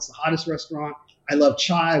restaurant? What's the hottest restaurant? I love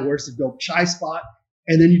chai. Where's the dope chai spot?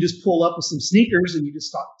 And then you just pull up with some sneakers and you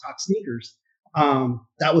just talk sneakers.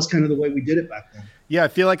 That was kind of the way we did it back then. Yeah. I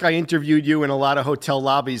feel like I interviewed you in a lot of hotel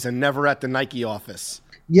lobbies and never at the Nike office.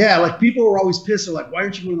 Yeah, like people were always pissed. They're like, why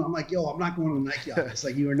aren't you going? I'm like, yo, I'm not going to the Nike office.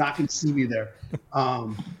 Like, you are not going to see me there.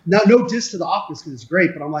 Now, no diss to the office because it's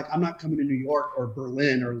great, but I'm like, I'm not coming to New York or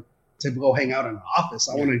Berlin or to go hang out in an office.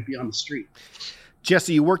 I want to be on the street.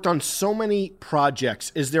 Jesse, you worked on so many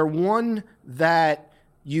projects. Is there one that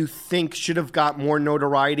you think should have got more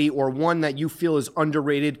notoriety, or one that you feel is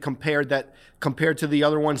underrated compared to the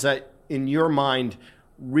other ones that, in your mind,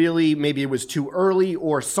 really maybe it was too early,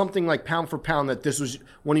 or something like Pound for Pound that this was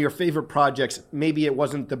one of your favorite projects? Maybe it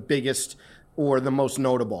wasn't the biggest or the most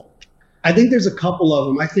notable. I think there's a couple of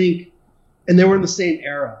them. I think, and they were in the same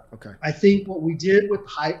era. Okay. I think what we did with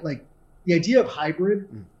the idea of hybrid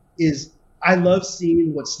is, I love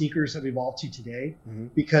seeing what sneakers have evolved to today,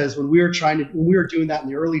 because when we were doing that in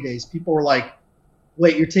the early days, people were like,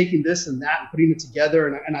 wait, you're taking this and that and putting it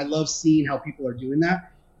together. And I love seeing how people are doing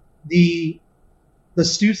that. The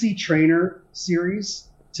Stussy Trainer series,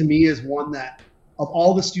 to me, is one that, of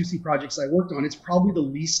all the Stussy projects I worked on, it's probably the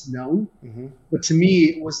least known. Mm-hmm. But to me,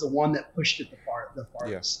 it was the one that pushed it the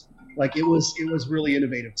farthest. Yeah. Like it was really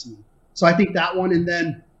innovative to me. So I think that one. And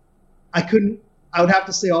then I would have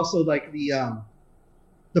to say also like the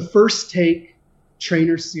First Take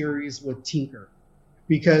Trainer series with Tinker.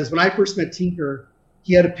 Because when I first met Tinker,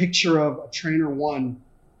 he had a picture of a Trainer 1,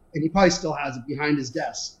 and he probably still has it behind his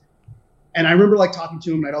desk. And I remember like talking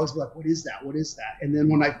to him, and I'd always be like, what is that? What is that? And then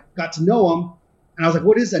when I got to know him, and I was like,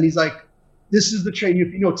 what is that? And he's like, this is the trainer.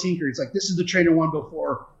 If you know Tinker, he's like, this is the Trainer 1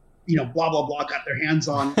 before blah blah blah got their hands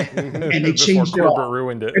on, and they changed it all.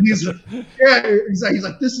 Ruined it. And he's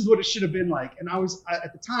like, this is what it should have been like. And I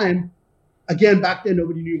at the time, again back then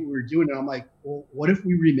nobody knew what we were doing, and I'm like, well, what if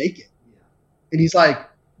we remake it? And he's like,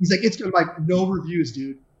 it's gonna no reviews,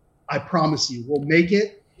 dude. I promise you, we'll make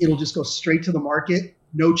it. It'll just go straight to the market,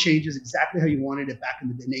 no changes, exactly how you wanted it back in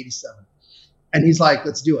 '87. And he's like,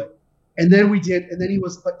 let's do it. And then we did. And then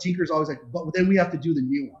but Tinker's always like, but then we have to do the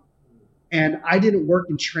new one. And I didn't work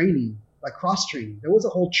in training, like cross training. There was a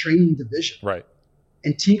whole training division. Right.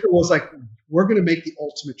 And Tinker was like, we're going to make the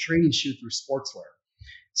ultimate training shoe through sportswear.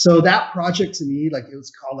 So that project to me, like it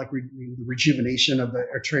was called like the rejuvenation of the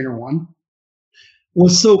Air Trainer 1,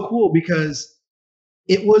 was so cool because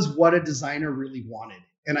it was what a designer really wanted.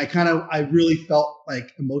 And I really felt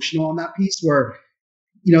like emotional on that piece where,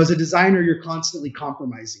 as a designer, you're constantly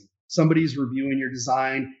compromising. Somebody's reviewing your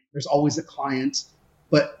design. There's always a client.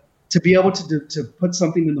 But to be able to put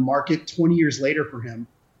something in the market 20 years later for him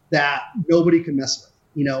that nobody can mess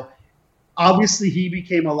with, obviously he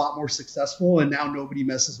became a lot more successful and now nobody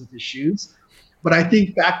messes with his shoes. But I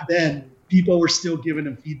think back then people were still giving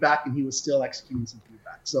him feedback and he was still executing some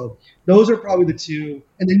feedback. So those are probably the two.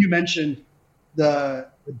 And then you mentioned the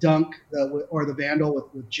Dunk or the Vandal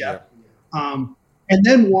with Jeff. Yeah. And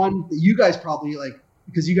then one that you guys probably like,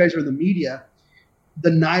 because you guys are in the media, the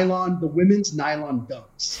women's nylon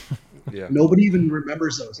dunks. Yeah. Nobody even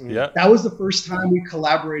remembers those. Yeah. That was the first time we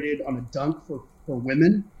collaborated on a dunk for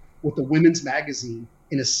women with the women's magazine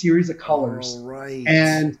in a series of colors. Oh, right.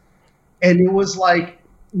 And it was like,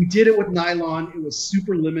 we did it with nylon. It was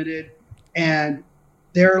super limited. And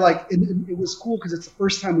they're like, it was cool because it's the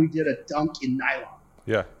first time we did a dunk in nylon.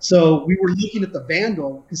 Yeah. So we were looking at the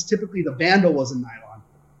Vandal because typically the Vandal was in nylon,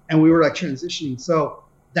 and we were like transitioning. So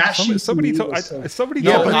that somebody told somebody.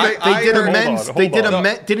 Yeah, told but they did a men's. They did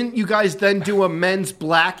a. Didn't you guys then do a men's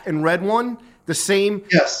black and red one? The same.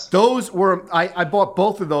 Yes. Those were. I bought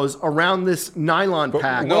both of those around this nylon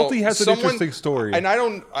pack. Welty has an interesting story.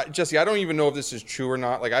 And Jesse, I don't even know if this is true or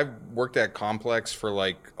not. Like I've worked at Complex for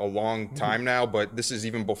like a long time now, but this is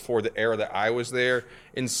even before the era that I was there.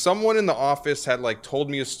 And someone in the office had like told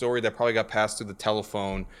me a story that probably got passed through the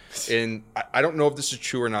telephone. And I don't know if this is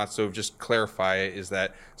true or not. So just clarify it. Is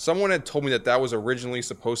that someone had told me that was originally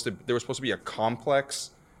there was supposed to be a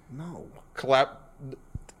Complex collab.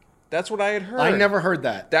 That's what I had heard. I never heard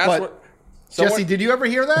that. Jesse, did you ever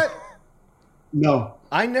hear that? No.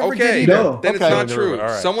 I never did either. No. Then okay. It's not true.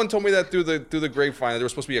 Right. Someone told me that through the grapevine that there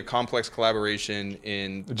was supposed to be a Complex collaboration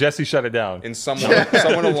in. Jesse shut it down. In someone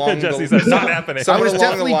along Jesse said it's not happening. I was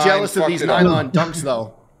definitely jealous of these nylon dunks,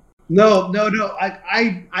 though. No.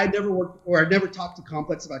 I never worked or I never talked to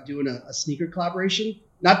Complex about doing a sneaker collaboration.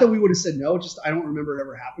 Not that we would have said no, just I don't remember it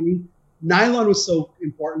ever happening. Nylon was so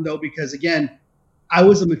important though because again, I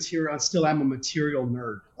still am a material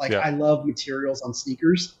nerd. Like I love materials on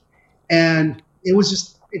sneakers. And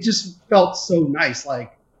it just felt so nice.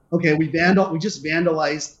 Like, okay, we just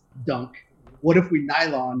vandalized Dunk. What if we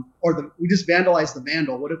nylon we just vandalized the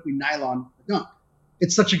Vandal. What if we nylon the Dunk?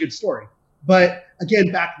 It's such a good story. But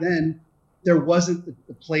again, back then there wasn't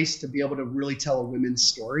the place to be able to really tell a women's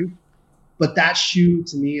story. But that shoe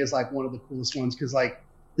to me is like one of the coolest ones. Cause like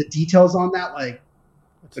the details on that, like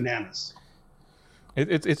bananas.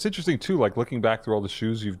 It's interesting too, like looking back through all the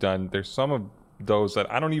shoes you've done, there's some of those that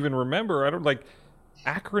I don't even remember. I don't like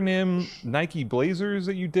acronym Nike Blazers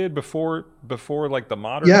that you did before like the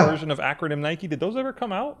modern version of acronym Nike. Did those ever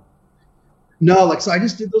come out? No, so I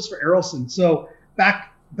just did those for Errolson. So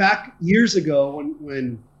back years ago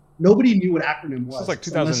when nobody knew what acronym was. This was like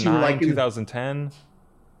 2009, 2010.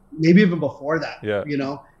 Maybe even before that. Yeah.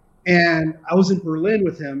 And I was in Berlin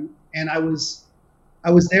with him and I was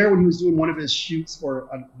there when he was doing one of his shoots for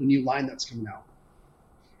the new line that's coming out.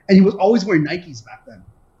 And he was always wearing Nikes back then.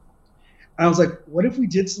 And I was like, what if we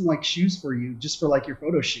did some like shoes for you just for like your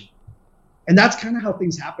photo shoot? And that's kind of how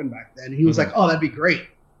things happened back then. And he was like, oh, that'd be great.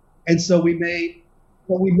 And so we made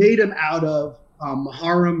him out of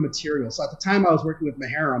Maharam material. So at the time I was working with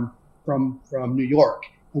Maharam from New York.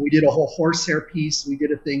 And we did a whole horsehair piece. We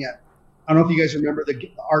did a thing I don't know if you guys remember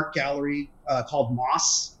the art gallery called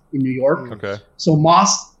Moss in New York. Okay. So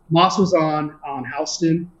Moss was on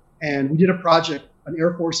Houston, and we did a project, an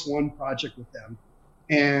Air Force One project with them.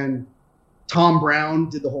 And Tom Brown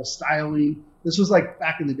did the whole styling. This was like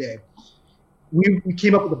back in the day. We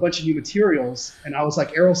came up with a bunch of new materials, and I was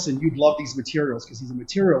like, Errolson, you'd love these materials because he's a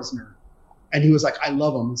materials nerd. And he was like, I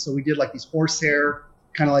love them. And so we did like these horsehair,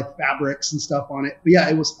 kind of like fabrics and stuff on it. But yeah,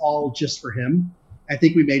 it was all just for him. I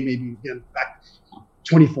think we made maybe back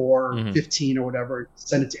 24 or 15 or whatever,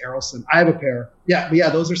 send it to Errolson. I have a pair. Yeah, but yeah,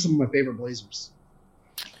 those are some of my favorite Blazers.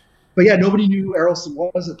 But yeah, nobody knew who Errolson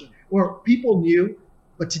was, or people knew,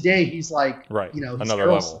 but today he's like, right, another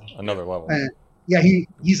level. And yeah,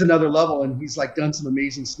 he's another level, and he's like done some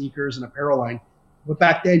amazing sneakers and apparel line. But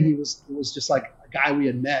back then he was just like a guy we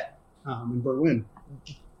had met in Berlin.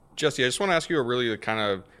 Jesse, I just want to ask you a really kind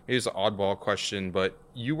of, maybe it's an oddball question, but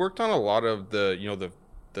you worked on a lot of the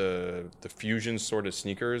Fusion sort of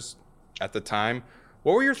sneakers at the time.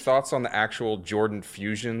 What were your thoughts on the actual Jordan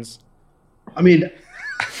Fusions? I mean,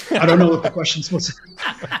 I don't know what the question's supposed to be.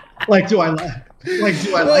 Like, do I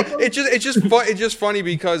like them? It's just funny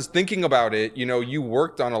because thinking about it, you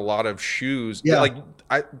worked on a lot of shoes. Yeah.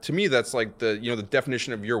 Like, to me, that's like the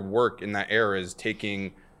definition of your work in that era is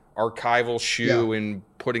taking archival shoe and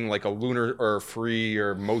putting like a lunar or free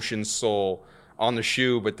or motion sole on the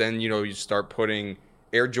shoe, but then you start putting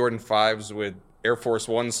Air Jordan 5s with Air Force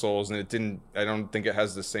One soles, and I don't think it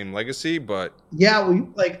has the same legacy, but yeah,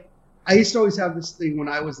 I used to always have this thing when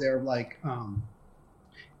I was there, like,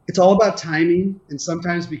 it's all about timing, and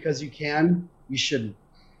sometimes because you can, you shouldn't.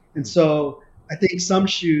 And so I think some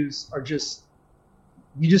shoes are you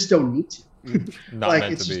just don't need to.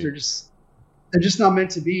 They're just not meant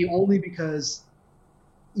to be, only because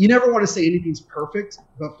you never want to say anything's perfect,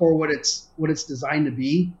 but for what it's designed to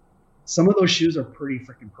be, some of those shoes are pretty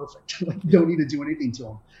freaking perfect. Like, you don't need to do anything to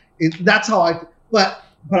them. That's how but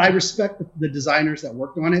I respect the designers that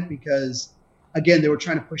worked on it, because again, they were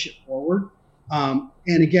trying to push it forward. And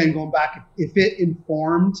again, going back, if it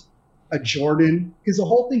informed a Jordan, because the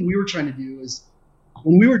whole thing we were trying to do is,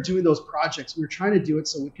 when we were doing those projects, we were trying to do it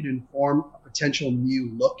so we could inform a potential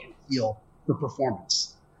new look and feel for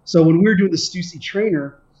performance. So when we were doing the Stussy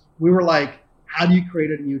trainer, we were like, how do you create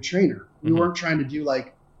a new trainer? We weren't trying to do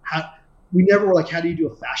we never were like, how do you do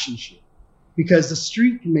a fashion shoe? Because the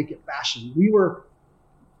street can make it fashion.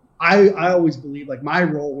 I always believe, like, my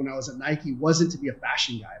role when I was at Nike wasn't to be a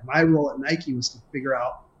fashion guy. My role at Nike was to figure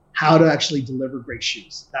out how to actually deliver great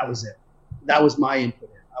shoes. That was it. That was my input.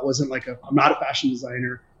 I wasn't I'm not a fashion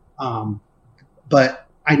designer, but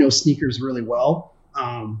I know sneakers really well.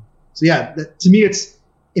 So yeah, to me, it's,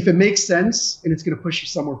 if it makes sense and it's going to push you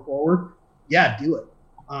somewhere forward, yeah, do it.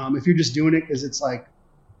 If you're just doing it because it's like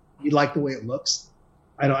you like the way it looks,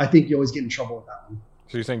 I think you always get in trouble with that one.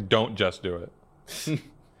 So you're saying don't just do it?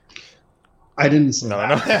 I didn't say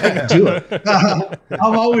that. Do it.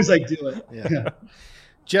 I'm always like, do it. Yeah.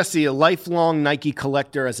 Jesse, a lifelong Nike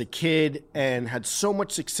collector as a kid and had so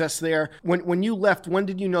much success there. When you left, when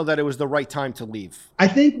did you know that it was the right time to leave? I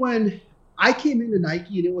think when I came into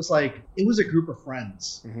Nike, and it was a group of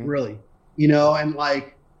friends, really, and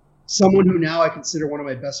like someone who now I consider one of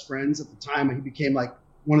my best friends. At the time, he became like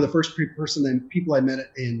one of the first people I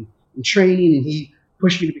met in training, and he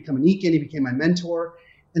pushed me to become an Ekin. He became my mentor,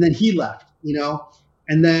 and then he left,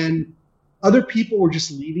 and then other people were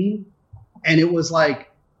just leaving, and it was like,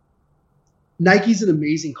 Nike's an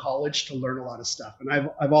amazing college to learn a lot of stuff. And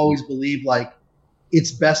I've always believed like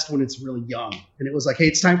it's best when it's really young. And it was like, hey,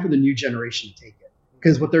 it's time for the new generation to take it,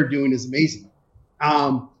 because what they're doing is amazing.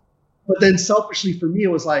 But then selfishly for me,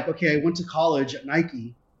 it was like, okay, I went to college at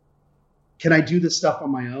Nike. Can I do this stuff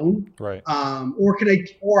on my own? Right.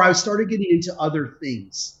 Or I started getting into other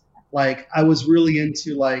things. Like, I was really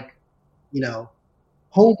into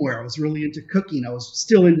homeware. I was really into cooking. I was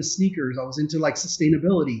still into sneakers. I was into like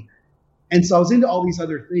sustainability. And so I was into all these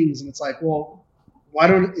other things, and it's like, well,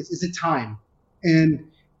 is it time? And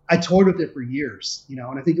I toyed with it for years, and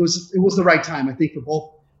I think it was the right time. I think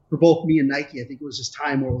for both me and Nike, I think it was just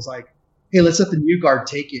time where it was like, hey, let's let the new guard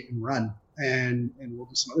take it and run, and we'll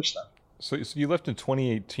do some other stuff. So you left in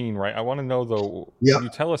 2018, right? I want to know though, Can you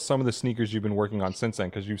tell us some of the sneakers you've been working on since then?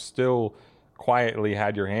 Because you still quietly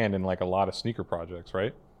had your hand in like a lot of sneaker projects,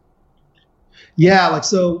 right? Yeah,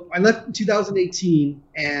 so I left in 2018,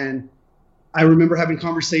 and I remember having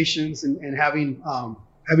conversations and having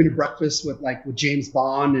a breakfast with James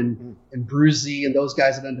Bond and Brucey and those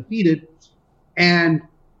guys at Undefeated, and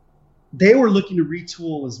they were looking to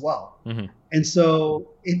retool as well. Mm-hmm. And so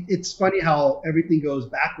it's funny how everything goes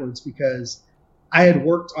backwards, because I had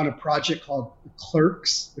worked on a project called the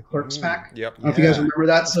Clerks pack. Yep. I don't know if you guys remember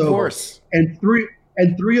that. Of course. And three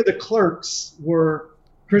of the Clerks were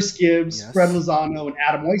Chris Gibbs, Fred Lozano, and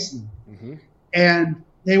Adam Weissman. Mm-hmm. And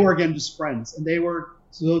they were, again, just friends. And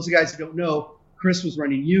so those are the guys who don't know, Chris was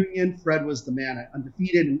running Union, Fred was the man at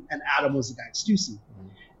Undefeated, and Adam was the guy at Stussy. Mm-hmm.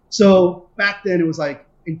 So back then it was like,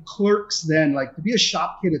 in Clerks then, like, to be a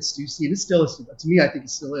shop kid at Stussy, and it still is, to me, I think it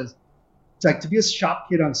still is. It's like, to be a shop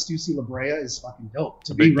kid on Stussy La Brea is fucking dope.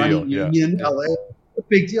 To be running Union, LA, a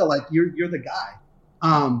big deal. Like, you're the guy.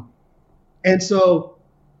 And so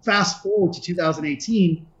fast forward to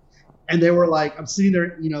 2018, And they were like, I'm sitting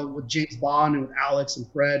there, you know, with James Bond and with Alex and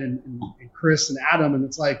Fred and Chris and Adam. And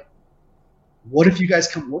it's like, what if you guys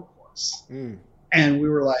come work for us? And we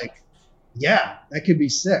were like, yeah, that could be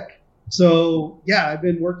sick. So yeah, I've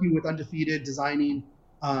been working with Undefeated, designing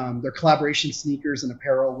their collaboration sneakers and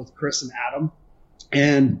apparel with Chris and Adam.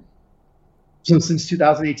 And so since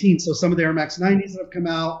 2018, so some of the Air Max 90s that have come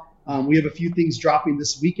out, we have a few things dropping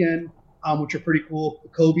this weekend, which are pretty cool. The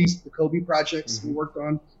Kobe projects we worked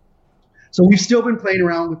on. So we've still been playing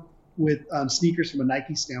around with sneakers from a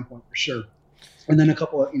Nike standpoint for sure. And then a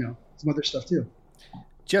couple of, you know, some other stuff too.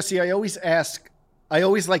 Jesse, I always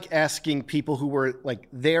like asking people who were like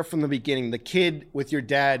there from the beginning, the kid with your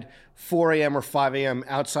dad, 4 a.m. or 5 a.m.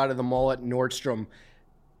 outside of the mall at Nordstrom,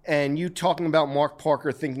 and you talking about Mark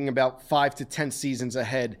Parker thinking about 5 to 10 seasons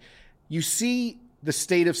ahead. You see the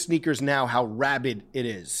state of sneakers now, how rabid it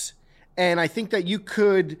is. And I think that you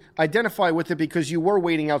could identify with it because you were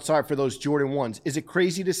waiting outside for those Jordan 1s. Is it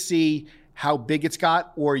crazy to see how big it's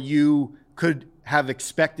got, or you could have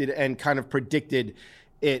expected and kind of predicted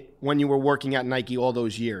it when you were working at Nike all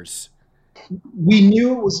those years? We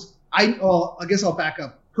knew it was, I guess I'll back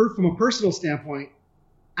up. From a personal standpoint,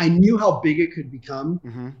 I knew how big it could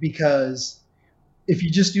become because if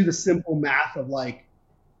you just do the simple math of like,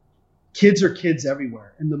 kids are kids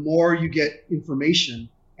everywhere. And the more you get information,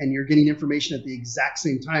 and you're getting information at the exact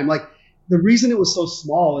same time. Like the reason it was so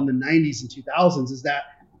small in the 90s and 2000s is that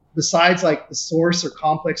besides like the Source or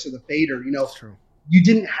Complex or the Fader, you know, you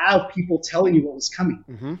didn't have people telling you what was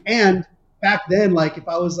coming. And back then, like if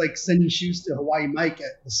I was like sending shoes to Hawaii Mike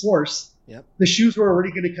at the Source, the shoes were already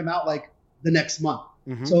going to come out like the next month.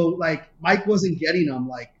 So like Mike wasn't getting them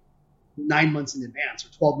like 9 months in advance or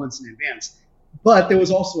 12 months in advance. But there was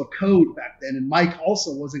also a code back then, and Mike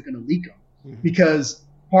also wasn't going to leak them because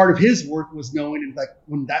part of his work was knowing like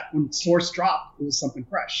when Source dropped, it was something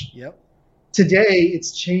fresh. Today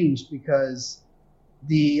it's changed because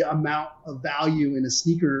the amount of value in a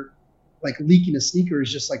sneaker, like leaking a sneaker, is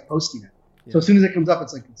just like posting it. So as soon as it comes up,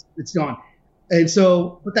 it's like it's gone. And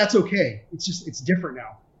so, but that's okay. It's different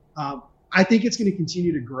now. I think it's going to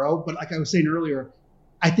continue to grow. But like I was saying earlier,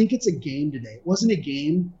 I think it's a game today. It wasn't a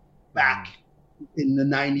game back in the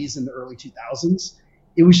 90s and the early 2000s.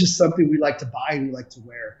 It was just something we like to buy and we like to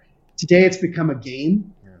wear. Today it's become a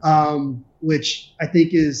game, which I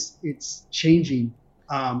think it's changing.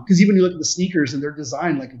 Because even you look at the sneakers and they're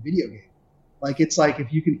designed like a video game. Like it's like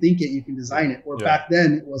if you can think it, you can design it. Or back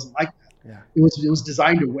then it wasn't like that. It was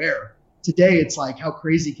designed to wear. Today it's like how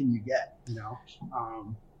crazy can you get? You know.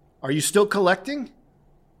 Are you still collecting?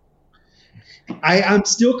 I'm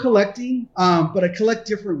still collecting, but I collect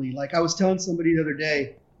differently. Like I was telling somebody the other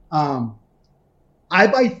day. I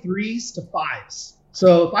buy 3s to 5s.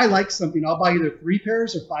 So if I like something, I'll buy either 3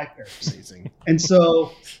 pairs or 5 pairs. Amazing. And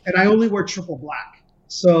I only wear triple black.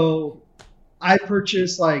 So I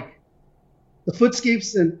purchase like the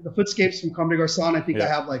Footscapes from Comme des Garçons. I think I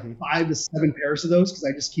have like 5 to 7 pairs of those because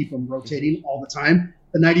I just keep them rotating all the time.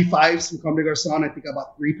 The 95s from Comme des Garçons, I think I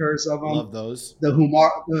bought 3 pairs of them. Love those.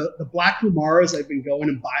 The black Humaras, I've been going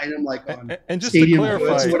and buying them like on and just Stadium to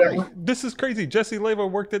clarify, whatever. This is crazy. Jesse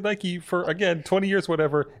Leyva worked at Nike for, again, 20 years,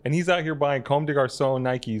 whatever, and he's out here buying Comme des Garçons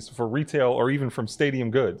Nikes for retail or even from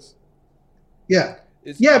Stadium Goods. Yeah.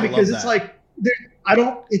 Because it's like,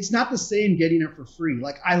 it's not the same getting it for free.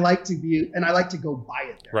 Like I like to go buy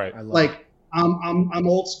it there. Right. Like I'm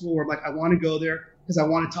old school where I'm like, I want to go there because I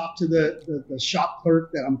want to talk to the shop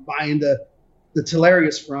clerk that I'm buying the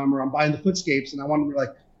Tellerius from, or I'm buying the Footscapes, and I want to be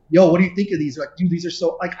like, yo, what do you think of these? Like, dude, these are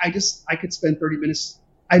so, like, I could spend 30 minutes.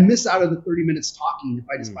 I miss out of the 30 minutes talking if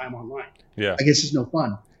I just buy them online. Yeah. Like, it's just no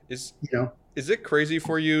fun. Is it crazy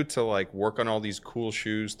for you to like work on all these cool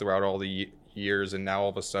shoes throughout all the years, and now all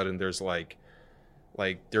of a sudden there's like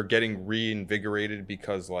they're getting reinvigorated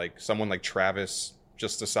because like someone like Travis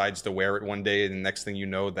just decides to wear it one day, and the next thing you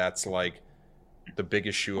know, that's like the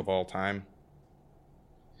biggest shoe of all time?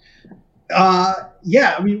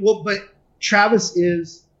 Yeah, I mean, well, but Travis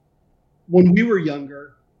is, when we were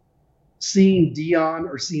younger, seeing Dion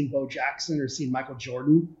or seeing Bo Jackson or seeing Michael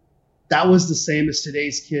Jordan, that was the same as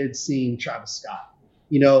today's kids seeing Travis Scott.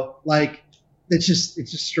 You know, like it's just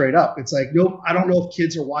straight up. It's like, nope, I don't know if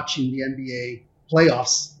kids are watching the NBA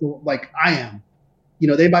playoffs like I am. You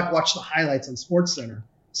know, they might watch the highlights on SportsCenter.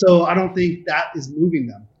 So I don't think that is moving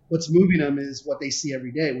them. What's moving them is what they see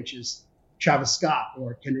every day, which is Travis Scott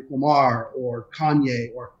or Kendrick Lamar or Kanye,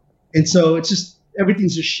 and so it's just,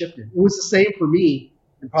 everything's just shifted. It was the same for me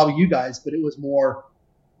and probably you guys, but it was more,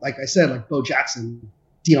 like I said, like Bo Jackson,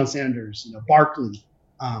 Deion Sanders, Barkley.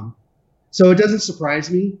 So it doesn't surprise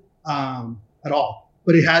me at all.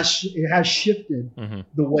 but it has shifted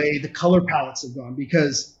the way the color palettes have gone,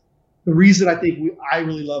 because the reason I think I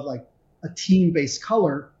really love like a team-based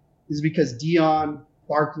color is because Dion,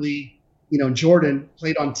 Barkley, and Jordan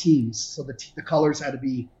played on teams, so the colors had to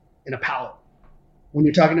be in a palette. When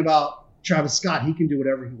you're talking about Travis Scott, he can do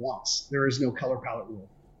whatever he wants. There is no color palette rule,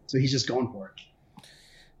 so he's just going for it.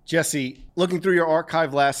 Jesse, looking through your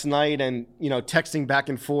archive last night and, texting back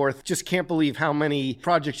and forth, just can't believe how many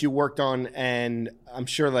projects you worked on. And I'm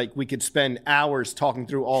sure like we could spend hours talking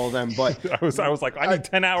through all of them, but I was like, I need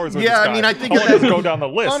 10 hours with this guy. I mean, I think I want to go down the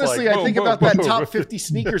list. Honestly, I think about that top 50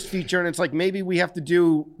 sneakers feature, and it's like, maybe we have to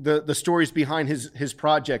do the stories behind his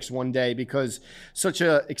projects one day, because such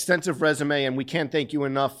a extensive resume, and we can't thank you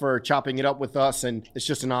enough for chopping it up with us. And it's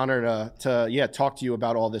just an honor to talk to you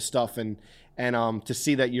about all this stuff, and to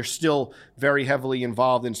see that you're still very heavily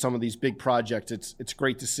involved in some of these big projects. It's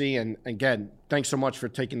great to see. And again, thanks so much for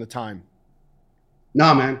taking the time.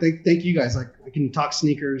 Nah, man. Thank you guys. Like, I can talk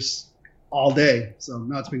sneakers all day. So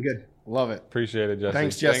no, it's been good. Love it. Appreciate it, Jesse.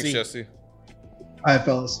 Thanks, Jesse. Thanks, Jesse. All right,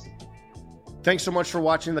 fellas. Thanks so much for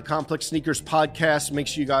watching the Complex Sneakers podcast. Make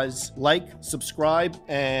sure you guys like, subscribe,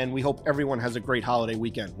 and we hope everyone has a great holiday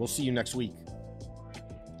weekend. We'll see you next week.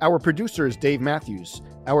 Our producer is Dave Matthews.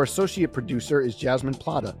 Our associate producer is Jasmine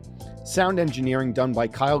Plata. Sound engineering done by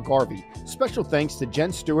Kyle Garvey. Special thanks to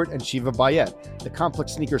Jen Stewart and Shiva Bayet. The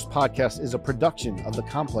Complex Sneakers podcast is a production of the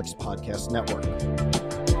Complex Podcast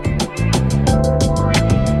Network.